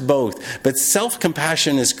 Of course, both. But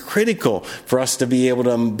self-compassion is critical for us to be able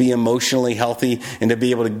to be emotionally healthy and to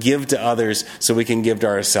be able to give to others so we can give to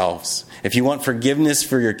ourselves. If you want forgiveness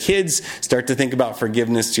for your kids, start to think about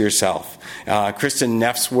forgiveness to yourself. Kristen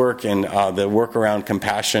Neff's work and the work around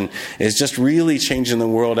compassion is just really changing the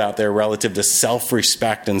world out there relative to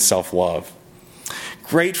self-respect and self-love.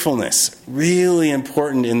 Gratefulness, really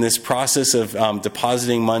important in this process of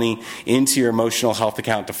depositing money into your emotional health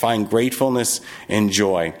account to find gratefulness and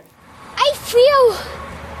joy. I feel.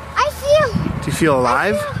 Do you feel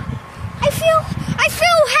alive? I feel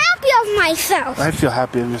happy of myself. I feel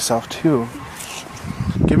happy of yourself too.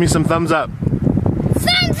 Give me some thumbs up.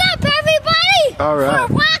 Thumbs up, everybody! All right.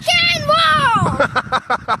 For rock and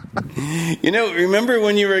roll! Remember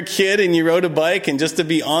when you were a kid and you rode a bike, and just to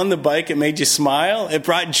be on the bike, it made you smile? It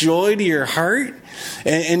brought joy to your heart?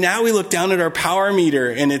 And now we look down at our power meter,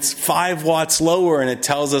 and it's 5 watts lower, and it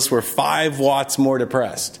tells us we're 5 watts more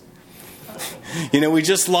depressed. We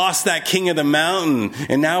just lost that king of the mountain,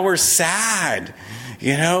 and now we're sad.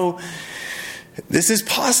 This is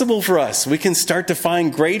possible for us. We can start to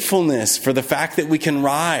find gratefulness for the fact that we can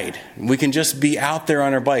ride. We can just be out there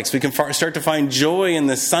on our bikes. We can start to find joy in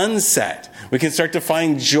the sunset. We can start to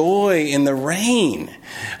find joy in the rain.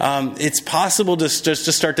 It's possible to just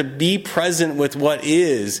to start to be present with what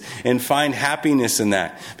is and find happiness in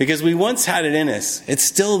that. Because we once had it in us. It's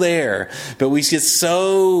still there. But we get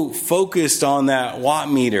so focused on that watt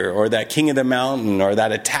meter or that king of the mountain or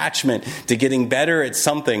that attachment to getting better at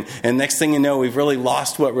something. And next thing you know, we've really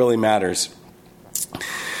lost what really matters.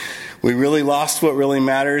 We really lost what really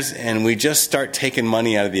matters, and we just start taking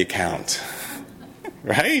money out of the account.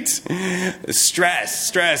 Right?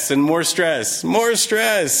 Stress, and more stress.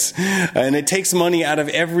 And it takes money out of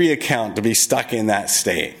every account to be stuck in that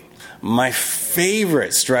state. My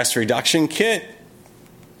favorite stress reduction kit,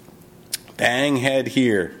 bang head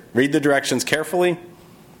here. Read the directions carefully.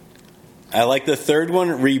 I like the third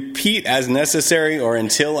one, repeat as necessary or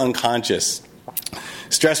until unconscious.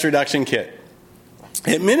 Stress reduction kit.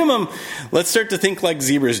 At minimum, let's start to think like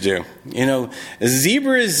zebras do.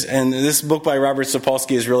 Zebras, and this book by Robert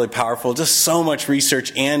Sapolsky is really powerful. Just so much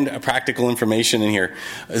research and practical information in here.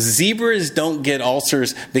 Zebras don't get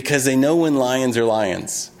ulcers because they know when lions are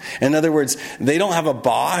lions. In other words, they don't have a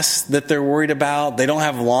boss that they're worried about. They don't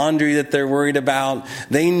have laundry that they're worried about.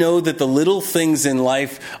 They know that the little things in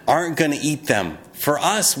life aren't going to eat them. For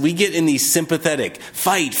us, we get in these sympathetic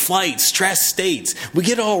fight, flight, stress states. We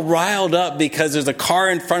get all riled up because there's a car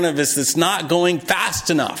in front of us that's not going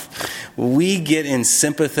fast enough. We get in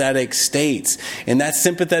sympathetic states. And that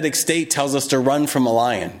sympathetic state tells us to run from a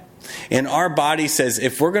lion. And our body says,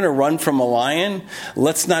 if we're going to run from a lion,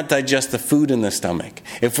 let's not digest the food in the stomach.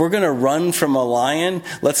 If we're going to run from a lion,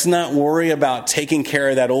 let's not worry about taking care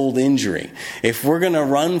of that old injury. If we're going to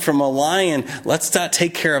run from a lion, let's not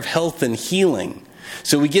take care of health and healing.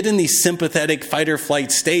 So we get in these sympathetic fight or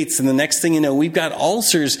flight states, and the next thing you know, we've got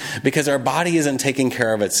ulcers because our body isn't taking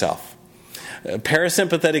care of itself. A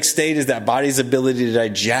parasympathetic state is that body's ability to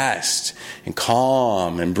digest and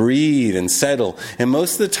calm and breathe and settle. And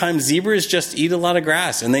most of the time, zebras just eat a lot of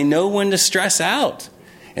grass, and they know when to stress out.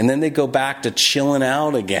 And then they go back to chilling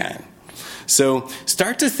out again. So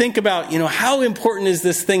start to think about, how important is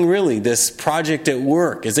this thing really, this project at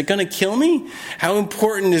work? Is it going to kill me? How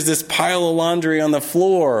important is this pile of laundry on the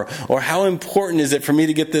floor? Or how important is it for me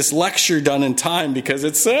to get this lecture done in time because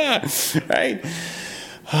it's, right?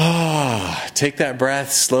 Take that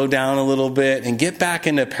breath, slow down a little bit, and get back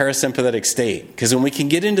into a parasympathetic state. Because when we can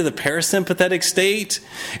get into the parasympathetic state,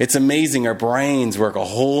 it's amazing. Our brains work a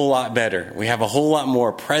whole lot better. We have a whole lot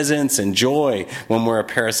more presence and joy when we're in a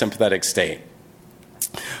parasympathetic state.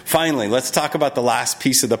 Finally, let's talk about the last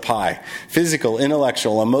piece of the pie. Physical,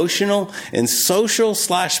 intellectual, emotional, and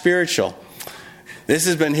social/spiritual. This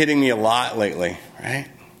has been hitting me a lot lately, right?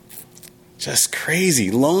 Just crazy.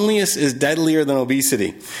 Loneliness is deadlier than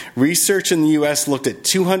obesity. Research in the U.S. looked at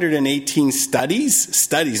 218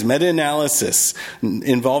 studies, meta-analysis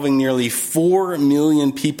involving nearly 4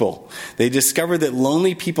 million people. They discovered that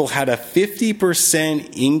lonely people had a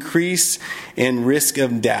 50% increase in risk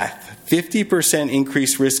of death. 50%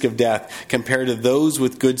 increased risk of death compared to those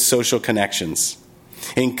with good social connections.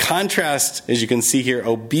 In contrast, as you can see here,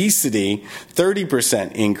 obesity,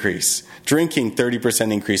 30% increase. Drinking,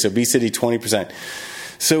 30% increase. Obesity, 20%.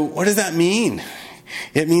 So what does that mean?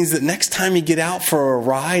 It means that next time you get out for a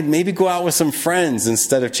ride, maybe go out with some friends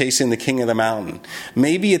instead of chasing the king of the mountain.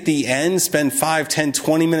 Maybe at the end, spend 5, 10,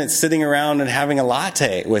 20 minutes sitting around and having a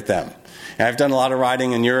latte with them. I've done a lot of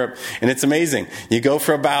riding in Europe, and it's amazing. You go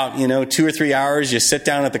for about, 2 or 3 hours, you sit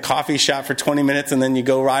down at the coffee shop for 20 minutes, and then you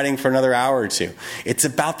go riding for another hour or two. It's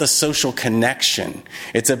about the social connection.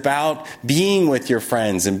 It's about being with your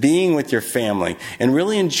friends and being with your family and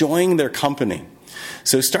really enjoying their company.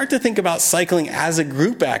 So start to think about cycling as a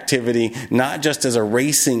group activity, not just as a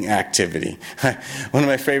racing activity. One of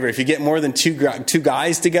my favorite, if you get more than two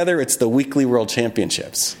guys together, it's the weekly world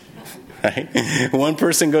championships. Right? One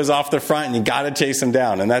person goes off the front and you got to chase them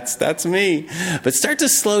down. And that's me. But start to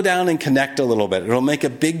slow down and connect a little bit. It'll make a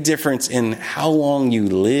big difference in how long you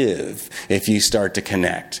live if you start to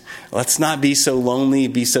connect. Let's not be so lonely,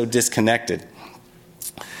 be so disconnected.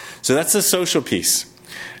 So that's the social piece.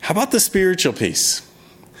 How about the spiritual piece?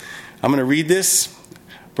 I'm going to read this.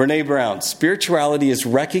 Brene Brown, spirituality is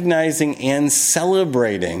recognizing and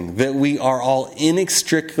celebrating that we are all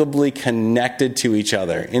inextricably connected to each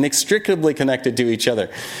other. Inextricably connected to each other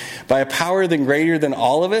by a power greater than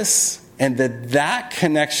all of us, and that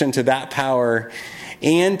connection to that power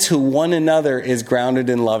and to one another is grounded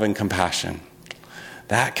in love and compassion.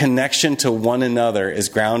 That connection to one another is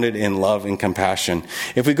grounded in love and compassion.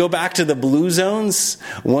 If we go back to the blue zones,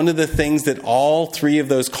 one of the things that all three of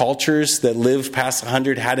those cultures that lived past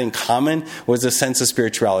 100 had in common was a sense of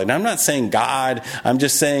spirituality. And I'm not saying God, I'm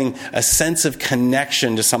just saying a sense of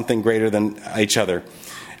connection to something greater than each other.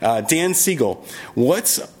 Dan Siegel,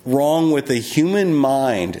 what's wrong with the human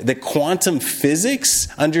mind that quantum physics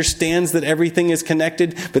understands that everything is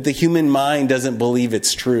connected, but the human mind doesn't believe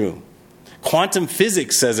it's true? Quantum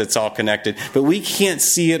physics says it's all connected, but we can't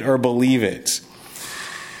see it or believe it.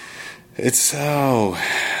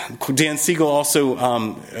 Dan Siegel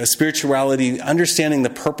also, spirituality, understanding the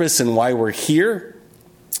purpose and why we're here,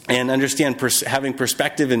 and understand having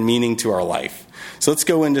perspective and meaning to our life. So let's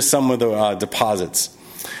go into some of the deposits.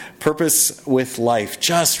 Purpose with life,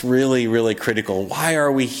 just really, really critical. Why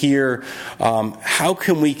are we here? How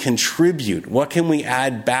can we contribute? What can we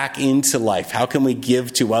add back into life? How can we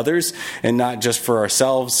give to others and not just for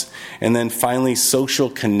ourselves? And then finally,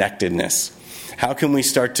 social connectedness. How can we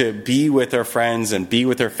start to be with our friends and be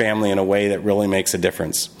with our family in a way that really makes a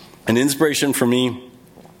difference? An inspiration for me,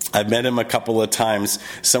 I've met him a couple of times,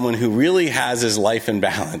 someone who really has his life in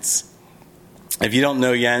balance. If you don't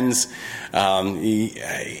know Jens, probably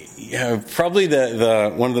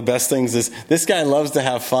the one of the best things is this guy loves to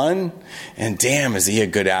have fun, and damn, is he a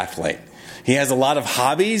good athlete. He has a lot of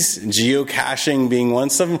hobbies, geocaching being one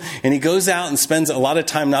of them, and he goes out and spends a lot of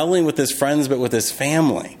time not only with his friends but with his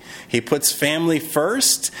family. He puts family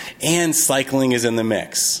first, and cycling is in the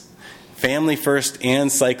mix. Family first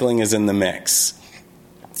and cycling is in the mix.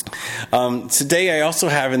 Today I also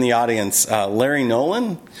have in the audience Larry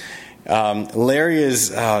Nolan. Larry has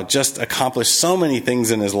just accomplished so many things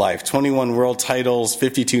in his life. 21 world titles,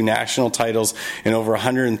 52 national titles, and over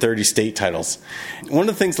 130 state titles. One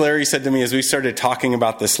of the things Larry said to me as we started talking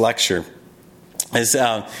about this lecture is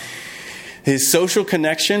his social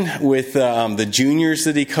connection with the juniors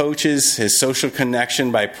that he coaches, his social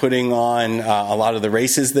connection by putting on a lot of the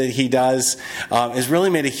races that he does, has really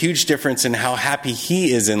made a huge difference in how happy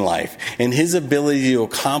he is in life. And his ability to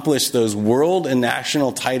accomplish those world and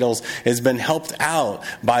national titles has been helped out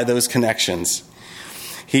by those connections.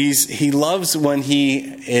 He loves when he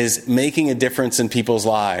is making a difference in people's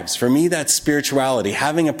lives. For me, that's spirituality,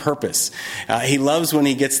 having a purpose. He loves when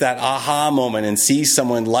he gets that aha moment and sees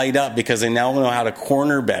someone light up because they now know how to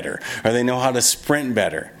corner better or they know how to sprint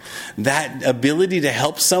better. That ability to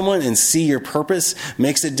help someone and see your purpose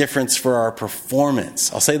makes a difference for our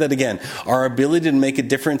performance. I'll say that again. Our ability to make a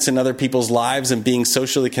difference in other people's lives and being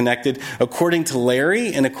socially connected, according to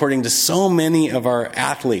Larry and according to so many of our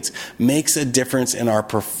athletes, makes a difference in our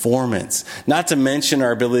performance. Not to mention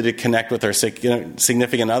our ability to connect with our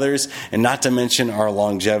significant others, and not to mention our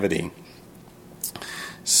longevity.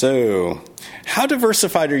 So, how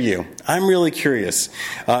diversified are you? I'm really curious.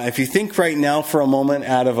 If you think right now for a moment,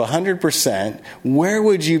 out of 100%, where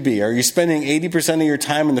would you be? Are you spending 80% of your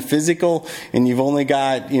time in the physical and you've only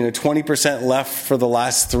got 20% left for the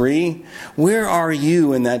last 3? Where are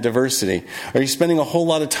you in that diversity? Are you spending a whole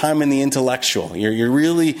lot of time in the intellectual? You're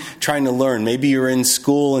really trying to learn. Maybe you're in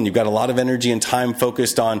school and you've got a lot of energy and time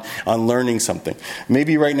focused on learning something.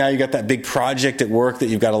 Maybe right now you've got that big project at work that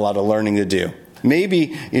you've got a lot of learning to do.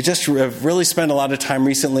 Maybe you just have really spent a lot of time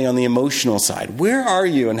recently on the emotional side. Where are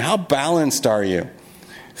you and how balanced are you?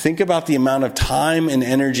 Think about the amount of time and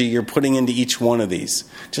energy you're putting into each one of these.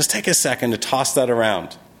 Just take a second to toss that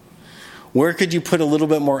around. Where could you put a little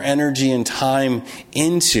bit more energy and time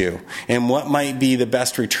into? And what might be the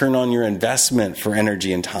best return on your investment for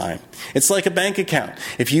energy and time? It's like a bank account.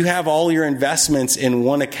 If you have all your investments in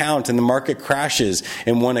one account and the market crashes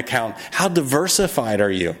in one account, how diversified are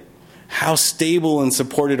you? How stable and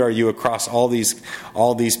supported are you across all these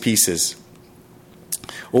pieces?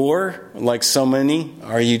 Or, like so many,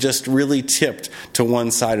 are you just really tipped to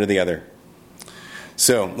one side or the other?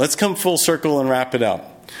 So, let's come full circle and wrap it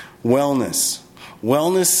up. Wellness.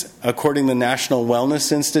 Wellness, according to the National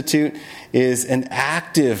Wellness Institute, is an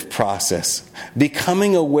active process.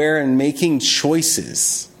 Becoming aware and making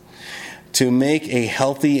choices to make a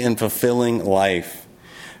healthy and fulfilling life.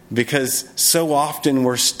 Because so often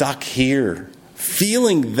we're stuck here,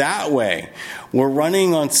 feeling that way. We're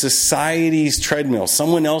running on society's treadmill.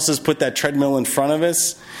 Someone else has put that treadmill in front of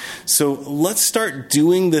us. So let's start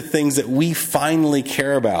doing the things that we finally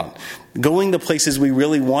care about. Going to places we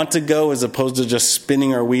really want to go as opposed to just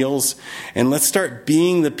spinning our wheels. And let's start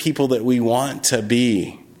being the people that we want to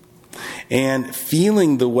be. And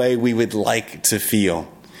feeling the way we would like to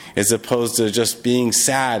feel, as opposed to just being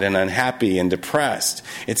sad and unhappy and depressed.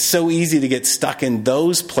 It's so easy to get stuck in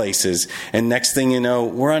those places, and next thing you know,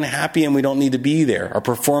 we're unhappy and we don't need to be there. Our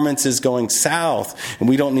performance is going south and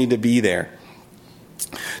we don't need to be there.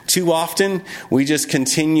 Too often, we just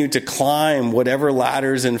continue to climb whatever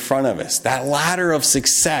ladder's in front of us. That ladder of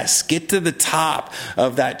success. Get to the top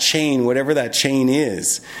of that chain, whatever that chain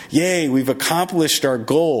is. Yay, we've accomplished our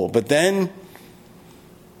goal, but then,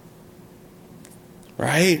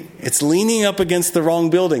 right? It's leaning up against the wrong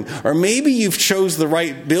building. Or maybe you've chose the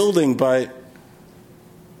right building, but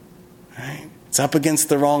right? It's up against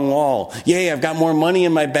the wrong wall. Yay, I've got more money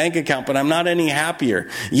in my bank account, but I'm not any happier.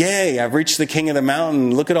 Yay, I've reached the king of the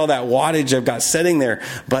mountain. Look at all that wattage I've got sitting there.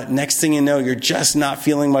 But next thing you know, you're just not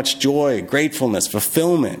feeling much joy, gratefulness,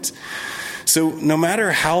 fulfillment. So no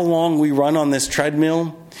matter how long we run on this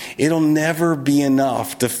treadmill, it'll never be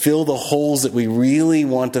enough to fill the holes that we really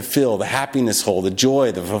want to fill. The happiness hole, the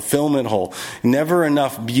joy, the fulfillment hole. Never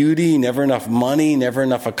enough beauty, never enough money, never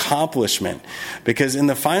enough accomplishment. Because in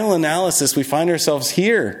the final analysis, we find ourselves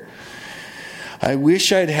here. I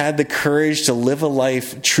wish I'd had the courage to live a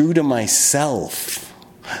life true to myself,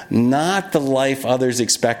 not the life others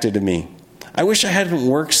expected of me. I wish I hadn't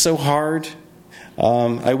worked so hard.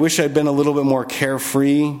 I wish I'd been a little bit more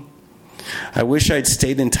carefree. I wish I'd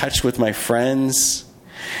stayed in touch with my friends.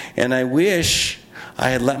 And I wish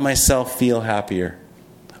I had let myself feel happier.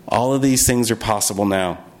 All of these things are possible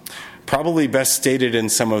now. Probably best stated in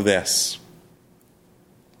some of this.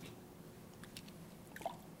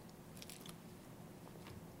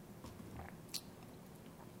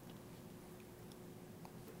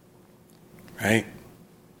 Right?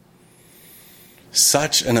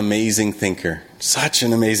 Such an amazing thinker. Such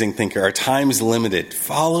an amazing thinker. Our time's limited.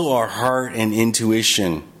 Follow our heart and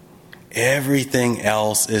intuition. Everything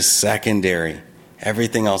else is secondary.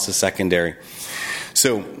 Everything else is secondary.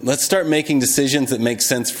 So let's start making decisions that make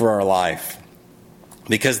sense for our life.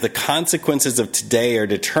 Because the consequences of today are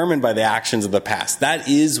determined by the actions of the past. That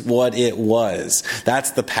is what it was.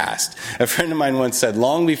 That's the past. A friend of mine once said,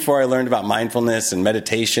 long before I learned about mindfulness and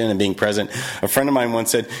meditation and being present, a friend of mine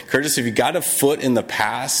once said, Curtis, if you've got a foot in the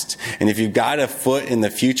past and if you've got a foot in the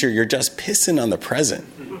future, you're just pissing on the present.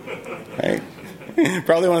 Right?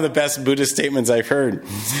 Probably one of the best Buddhist statements I've heard.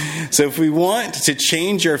 So if we want to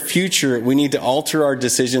change our future, we need to alter our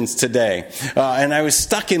decisions today. And I was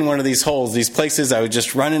stuck in one of these holes, these places. I was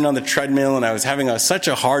just running on the treadmill, and I was having such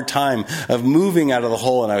a hard time of moving out of the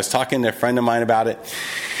hole. And I was talking to a friend of mine about it.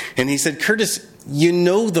 And he said, Curtis, you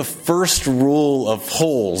know the first rule of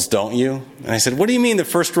holes, don't you? And I said, what do you mean the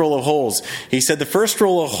first rule of holes? He said, the first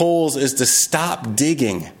rule of holes is to stop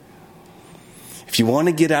digging. If you want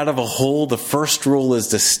to get out of a hole, the first rule is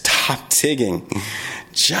to stop digging.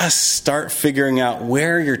 Just start figuring out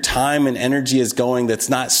where your time and energy is going that's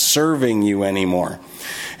not serving you anymore.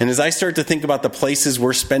 And as I start to think about the places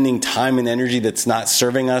we're spending time and energy that's not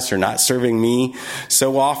serving us or not serving me,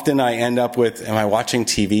 so often I end up with, am I watching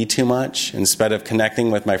TV too much instead of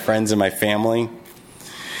connecting with my friends and my family?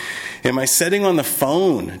 Am I sitting on the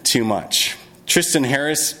phone too much? Tristan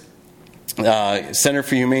Harris, Center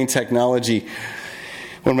for Humane Technology,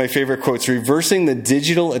 one of my favorite quotes, reversing the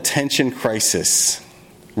digital attention crisis,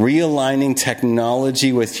 realigning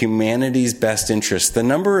technology with humanity's best interests. The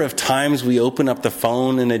number of times we open up the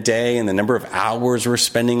phone in a day and the number of hours we're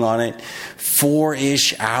spending on it,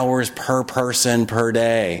 4-ish hours per person per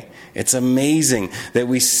day. It's amazing that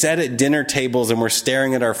we sit at dinner tables and we're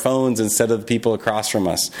staring at our phones instead of the people across from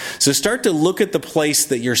us. So start to look at the place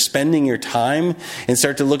that you're spending your time and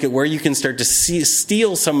start to look at where you can start to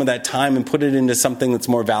steal some of that time and put it into something that's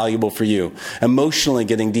more valuable for you. Emotionally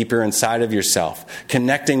getting deeper inside of yourself,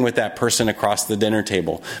 connecting with that person across the dinner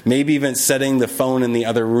table, maybe even setting the phone in the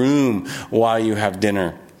other room while you have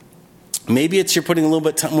dinner. Maybe it's you're putting a little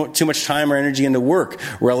bit too much time or energy into work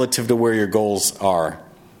relative to where your goals are.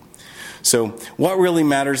 So what really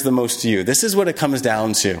matters the most to you? This is what it comes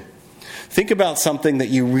down to. Think about something that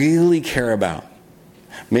you really care about.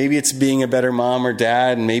 Maybe it's being a better mom or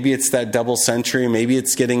dad. Maybe it's that double century. Maybe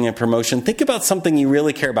it's getting a promotion. Think about something you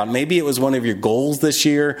really care about. Maybe it was one of your goals this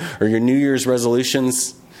year or your New Year's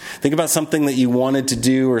resolutions. Think about something that you wanted to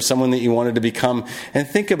do or someone that you wanted to become. And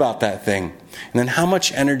think about that thing. And then how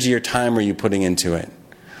much energy or time are you putting into it?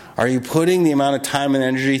 Are you putting the amount of time and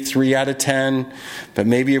energy, 3 out of 10, but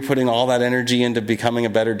maybe you're putting all that energy into becoming a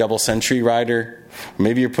better double century rider? Or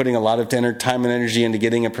maybe you're putting a lot of time and energy into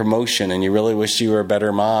getting a promotion and you really wish you were a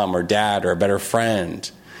better mom or dad or a better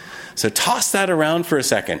friend. So toss that around for a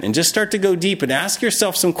second and just start to go deep and ask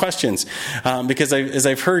yourself some questions. Because as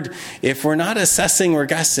I've heard, if we're not assessing, we're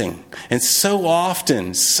guessing. And so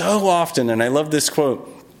often, and I love this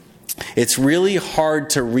quote, it's really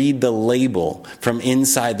hard to read the label from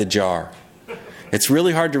inside the jar. It's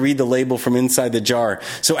really hard to read the label from inside the jar.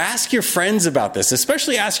 So ask your friends about this,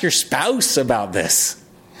 especially ask your spouse about this,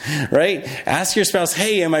 right? Ask your spouse,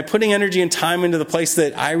 hey, am I putting energy and time into the place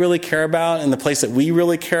that I really care about and the place that we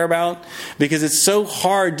really care about? Because it's so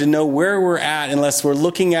hard to know where we're at unless we're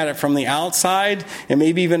looking at it from the outside and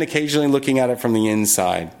maybe even occasionally looking at it from the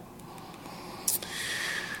inside.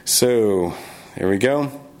 So there we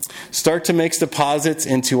go. Start to make deposits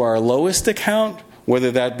into our lowest account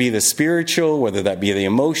whether that be the spiritual, whether that be the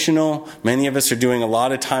emotional. Many of us are doing a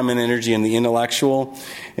lot of time and energy in the intellectual,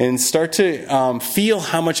 and start to feel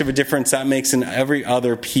how much of a difference that makes in every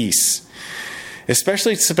other piece.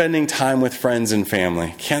 Especially spending time with friends and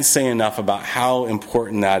family. Can't say enough about how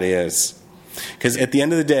important that is. Because at the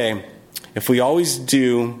end of the day, if we always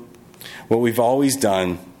do what we've always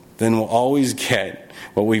done, then we'll always get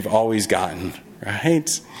what we've always gotten,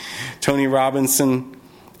 right? Tony Robinson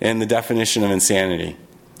and the definition of insanity.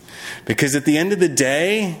 Because at the end of the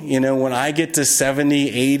day, when I get to 70,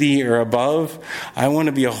 80, or above, I want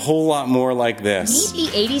to be a whole lot more like this.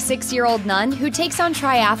 Meet the 86-year-old nun who takes on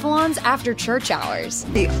triathlons after church hours.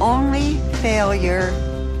 The only failure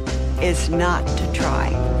is not to try.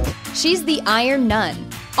 She's the Iron Nun,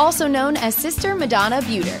 also known as Sister Madonna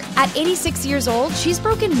Buter. At 86 years old, she's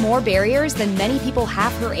broken more barriers than many people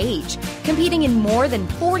half her age, competing in more than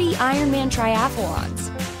 40 Ironman triathlons.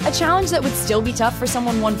 A challenge that would still be tough for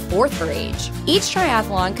someone 1/4 her age. Each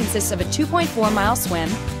triathlon consists of a 2.4-mile swim,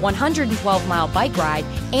 112-mile bike ride,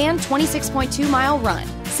 and 26.2-mile run.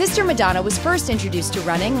 Sister Madonna was first introduced to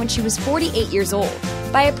running when she was 48 years old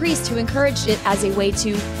by a priest who encouraged it as a way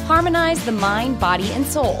to harmonize the mind, body, and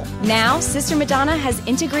soul. Now, Sister Madonna has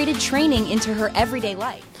integrated training into her everyday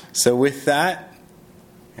life. So with that,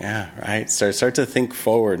 start to think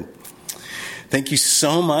forward. Thank you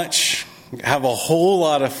so much. Have a whole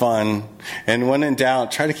lot of fun. And when in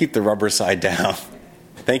doubt, try to keep the rubber side down.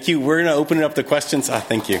 Thank you. We're going to open it up to questions.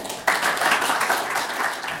 Thank you.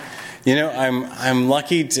 I'm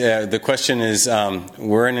lucky. The question is,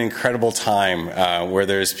 we're in an incredible time where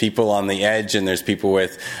there's people on the edge and there's people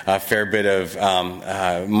with a fair bit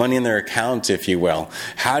of money in their account, if you will.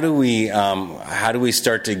 How do we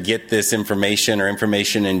start to get this information or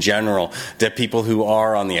information in general to people who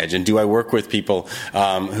are on the edge? And do I work with people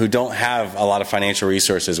who don't have a lot of financial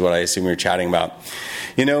resources? What I assume you're chatting about.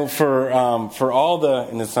 For all the,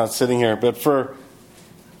 and it's not sitting here, but for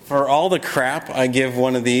all the crap I give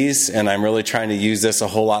one of these, and I'm really trying to use this a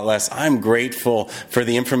whole lot less, I'm grateful for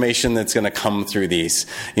the information that's going to come through these.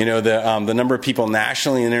 The number of people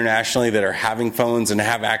nationally and internationally that are having phones and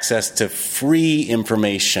have access to free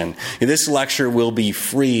information. This lecture will be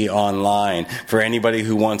free online for anybody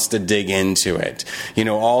who wants to dig into it.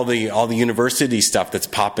 All the university stuff that's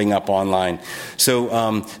popping up online.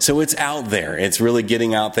 So it's out there. It's really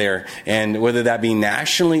getting out there, and whether that be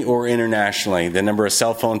nationally or internationally, the number of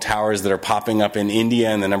cell phone towers that are popping up in India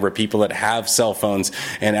and the number of people that have cell phones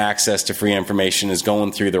and access to free information is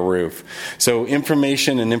going through the roof. So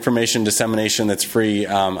information and information dissemination that's free,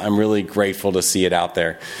 I'm really grateful to see it out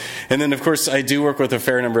there. And then, of course, I do work with a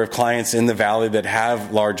fair number of clients in the Valley that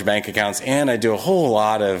have large bank accounts, and I do a whole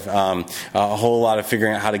lot of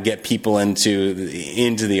figuring out how to get people into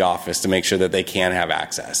the office to make sure that they can have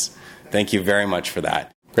access. Thank you very much for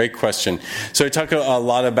that. Great question. So I talk a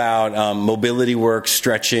lot about mobility work,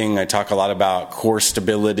 stretching. I talk a lot about core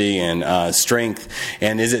stability and strength.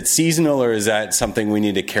 And is it seasonal, or is that something we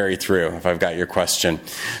need to carry through, if I've got your question?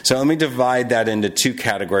 So let me divide that into two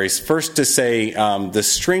categories. First, to say the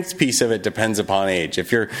strength piece of it depends upon age.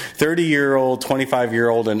 If you're 30-year-old,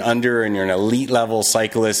 25-year-old and under, and you're an elite level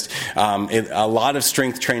cyclist, a lot of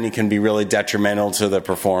strength training can be really detrimental to the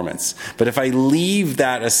performance. But if I leave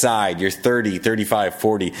that aside, you're 30, 35,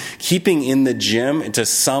 40, keeping in the gym to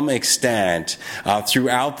some extent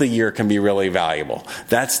throughout the year can be really valuable.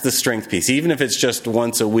 That's the strength piece. Even if it's just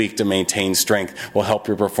once a week to maintain strength will help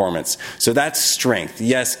your performance. So that's strength.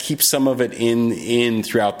 Yes, keep some of it in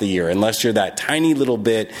throughout the year, unless you're that tiny little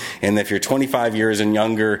bit. And if you're 25 years and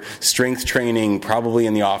younger, strength training probably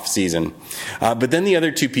in the off season. But then the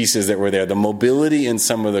other two pieces that were there, the mobility and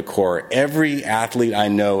some of the core. Every athlete I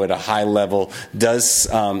know at a high level does,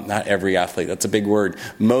 not every athlete, that's a big word,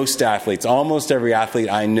 most athletes, almost every athlete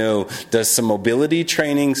I know does some mobility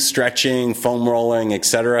training, stretching, foam rolling,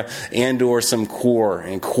 etc., and or some core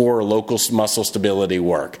local muscle stability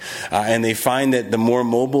work. And they find that the more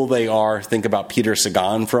mobile they are, think about Peter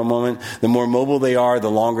Sagan for a moment, the more mobile they are,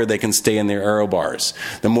 the longer they can stay in their aero bars.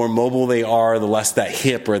 The more mobile they are, the less that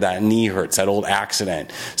hip or that knee hurts, that old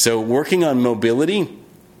accident. So working on mobility,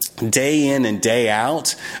 day in and day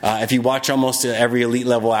out. If you watch almost every elite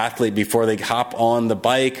level athlete before they hop on the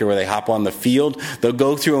bike or they hop on the field, they'll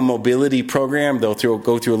go through a mobility program. They'll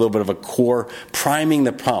go through a little bit of a core, priming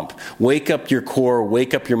the pump. Wake up your core,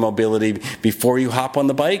 wake up your mobility before you hop on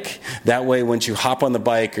the bike. That way, once you hop on the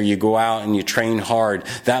bike or you go out and you train hard,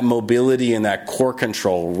 that mobility and that core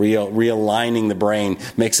control, realigning the brain,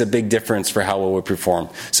 makes a big difference for how well we perform.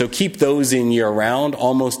 So keep those in year round,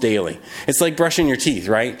 almost daily. It's like brushing your teeth,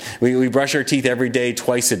 right? We brush our teeth every day,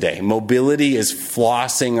 twice a day. Mobility is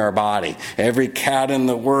flossing our body. Every cat in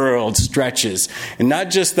the world stretches. And not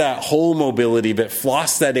just that whole mobility, but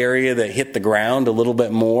floss that area that hit the ground a little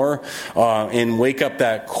bit more and wake up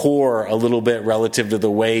that core a little bit relative to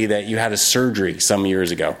the way that you had a surgery some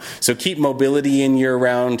years ago. So keep mobility in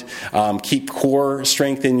year-round, keep core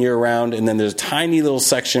strength in year-round, and then there's a tiny little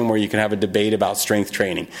section where you can have a debate about strength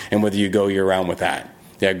training and whether you go year-round with that.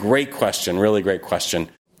 Yeah, great question, really great question.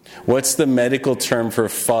 What's the medical term for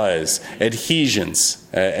fuzz? Adhesions.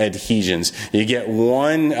 Adhesions. You get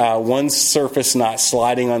one surface not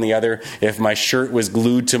sliding on the other. If my shirt was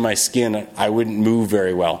glued to my skin, I wouldn't move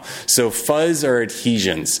very well. So fuzz are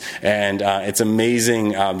adhesions, and it's amazing.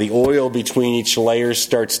 The oil between each layer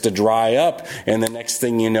starts to dry up, and the next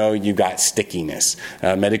thing you know, you got stickiness.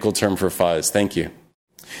 Medical term for fuzz. Thank you.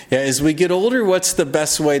 Yeah, as we get older, what's the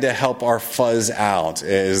best way to help our fuzz out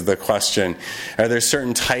is the question. Are there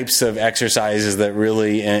certain types of exercises that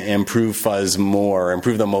really improve fuzz more,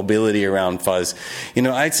 improve the mobility around fuzz?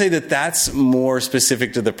 I'd say that that's more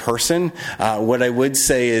specific to the person. What I would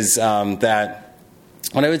say is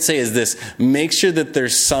this: make sure that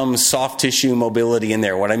there's some soft tissue mobility in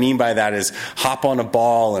there. What I mean by that is hop on a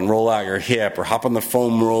ball and roll out your hip, or hop on the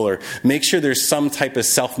foam roller. Make sure there's some type of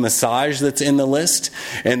self-massage that's in the list,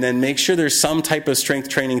 and then make sure there's some type of strength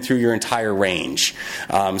training through your entire range.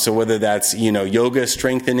 So whether that's, yoga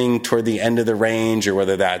strengthening toward the end of the range, or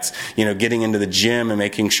whether that's, getting into the gym and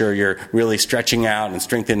making sure you're really stretching out and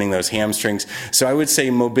strengthening those hamstrings. So I would say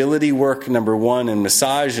mobility work, number one, and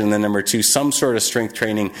massage, and then number two, some sort of strength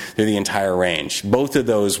training through the entire range. Both of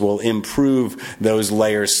those will improve those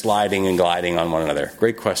layers sliding and gliding on one another.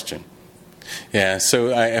 Great question. Yeah, so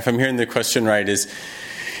if I'm hearing the question right, is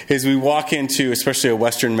we walk into, especially a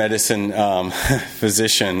Western medicine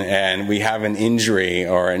physician, and we have an injury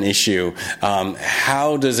or an issue,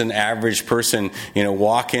 how does an average person,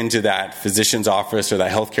 walk into that physician's office or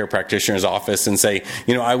that healthcare practitioner's office and say,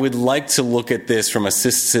 I would like to look at this from a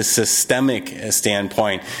systemic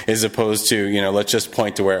standpoint, as opposed to, let's just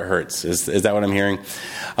point to where it hurts. Is that what I'm hearing?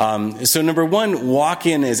 So number one, walk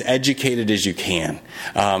in as educated as you can.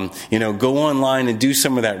 Go online and do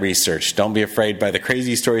some of that research. Don't be afraid by the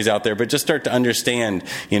crazy stories out there, but just start to understand,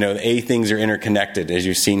 things are interconnected, as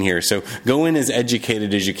you've seen here. So go in as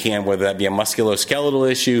educated as you can, whether that be a musculoskeletal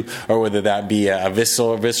issue or whether that be a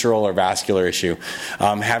visceral or vascular issue.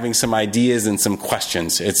 Having some ideas and some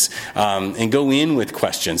questions. And go in with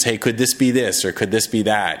questions. Hey, could this be this, or could this be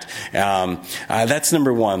that? That's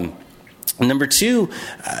number one. Number two,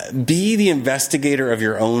 be the investigator of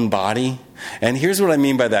your own body. And here's what I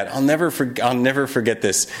mean by that. I'll never forget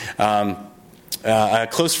this. A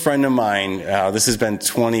close friend of mine, this has been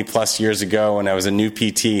 20 plus years ago when I was a new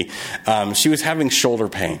PT, she was having shoulder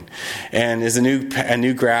pain. And as a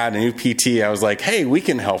new grad, a new PT, I was like, hey, we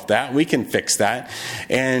can help that. We can fix that.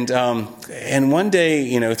 And one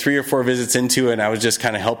day, 3 or 4 visits into it, and I was just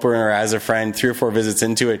kind of helping her as a friend, 3 or 4 visits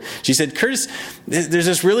into it, she said, Curtis, there's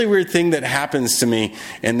this really weird thing that happens to me,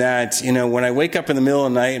 in that, when I wake up in the middle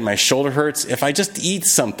of the night and my shoulder hurts, if I just eat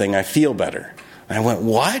something, I feel better. And I went,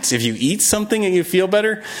 what? If you eat something and you feel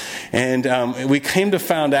better? And we came to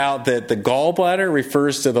find out that the gallbladder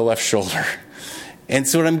refers to the left shoulder. And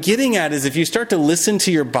so what I'm getting at is, if you start to listen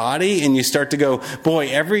to your body and you start to go, boy,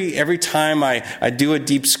 every time I do a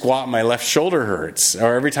deep squat, my left shoulder hurts.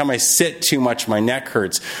 Or every time I sit too much, my neck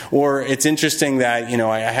hurts. Or it's interesting that,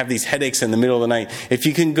 I have these headaches in the middle of the night. If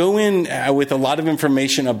you can go in with a lot of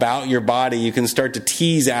information about your body, you can start to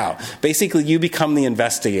tease out. Basically, you become the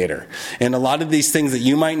investigator. And a lot of these things that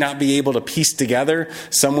you might not be able to piece together,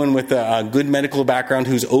 someone with a good medical background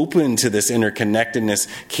who's open to this interconnectedness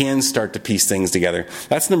can start to piece things together.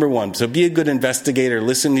 That's number one. So be a good investigator,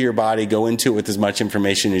 listen to your body, go into it with as much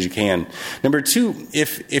information as you can. Number two,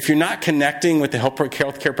 if you're not connecting with the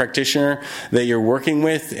healthcare practitioner that you're working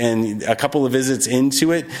with, and a couple of visits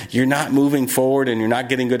into it, you're not moving forward and you're not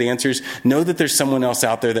getting good answers, know that there's someone else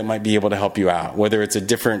out there that might be able to help you out, whether it's a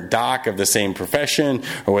different doc of the same profession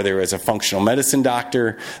or whether it's a functional medicine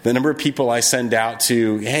doctor. The number of people I send out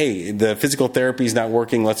to, hey, the physical therapy is not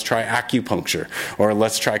working, let's try acupuncture, or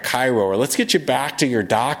let's try chiro, or let's get you back to your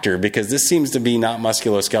doctor, because this seems to be not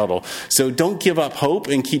musculoskeletal. So don't give up hope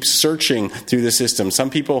and keep searching through the system. Some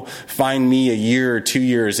people find me a year or 2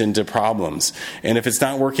 years into problems. And if it's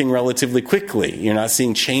not working relatively quickly, you're not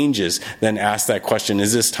seeing changes, then ask that question,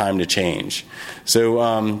 is this time to change?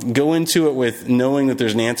 So go into it with knowing that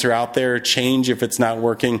there's an answer out there, change if it's not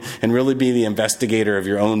working, and really be the investigator of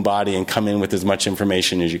your own body and come in with as much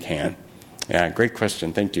information as you can. Yeah, great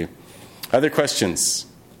question. Thank you. Other questions?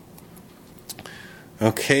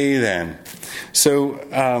 Okay, then. So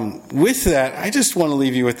with that, I just want to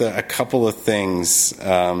leave you with a couple of things,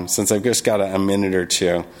 since I've just got a minute or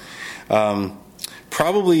two.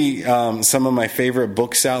 Probably some of my favorite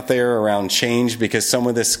books out there around change, because some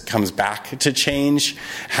of this comes back to change.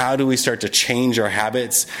 How do we start to change our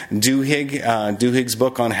habits? Duhigg's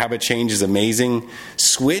book on habit change is amazing.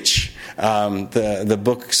 Switch, the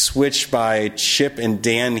book Switch by Chip and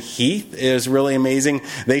Dan Heath is really amazing.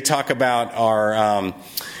 They talk about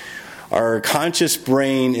our conscious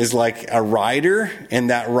brain is like a rider, and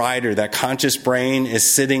that conscious brain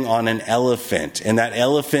is sitting on an elephant. And that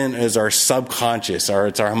elephant is our subconscious,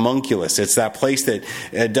 it's our homunculus. It's that place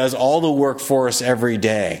that does all the work for us every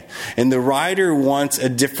day. And the rider wants a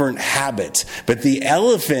different habit. But the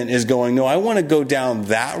elephant is going, no, I want to go down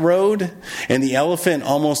that road. And the elephant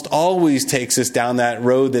almost always takes us down that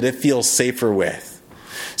road that it feels safer with.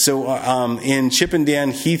 So in Chip and Dan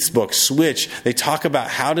Heath's book, Switch, they talk about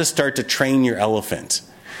how to start to train your elephant.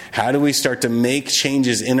 How do we start to make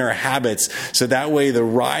changes in our habits so that way the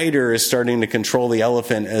rider is starting to control the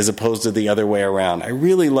elephant as opposed to the other way around? I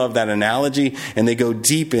really love that analogy, and they go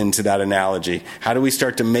deep into that analogy. How do we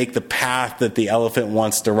start to make the path that the elephant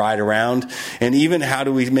wants to ride around? And even how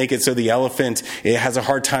do we make it so the elephant has a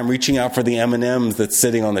hard time reaching out for the M&Ms that's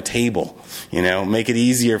sitting on the table? Make it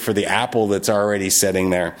easier for the apple that's already sitting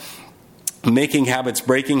there. Making habits,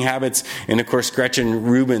 breaking habits, and of course Gretchen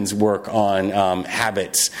Rubin's work on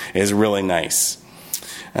habits is really nice.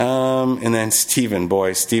 And then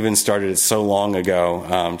Stephen started it so long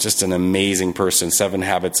ago. Just an amazing person. 7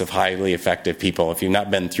 Habits of Highly Effective People. If you've not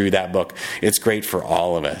been through that book, it's great for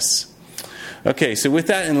all of us. Okay, so with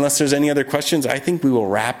that, unless there's any other questions, I think we will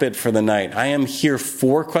wrap it for the night. I am here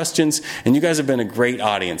for questions, and you guys have been a great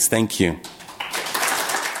audience. Thank you.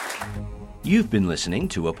 You've been listening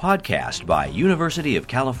to a podcast by University of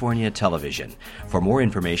California Television. For more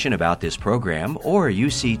information about this program or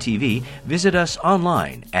UCTV, visit us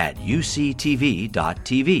online at uctv.tv.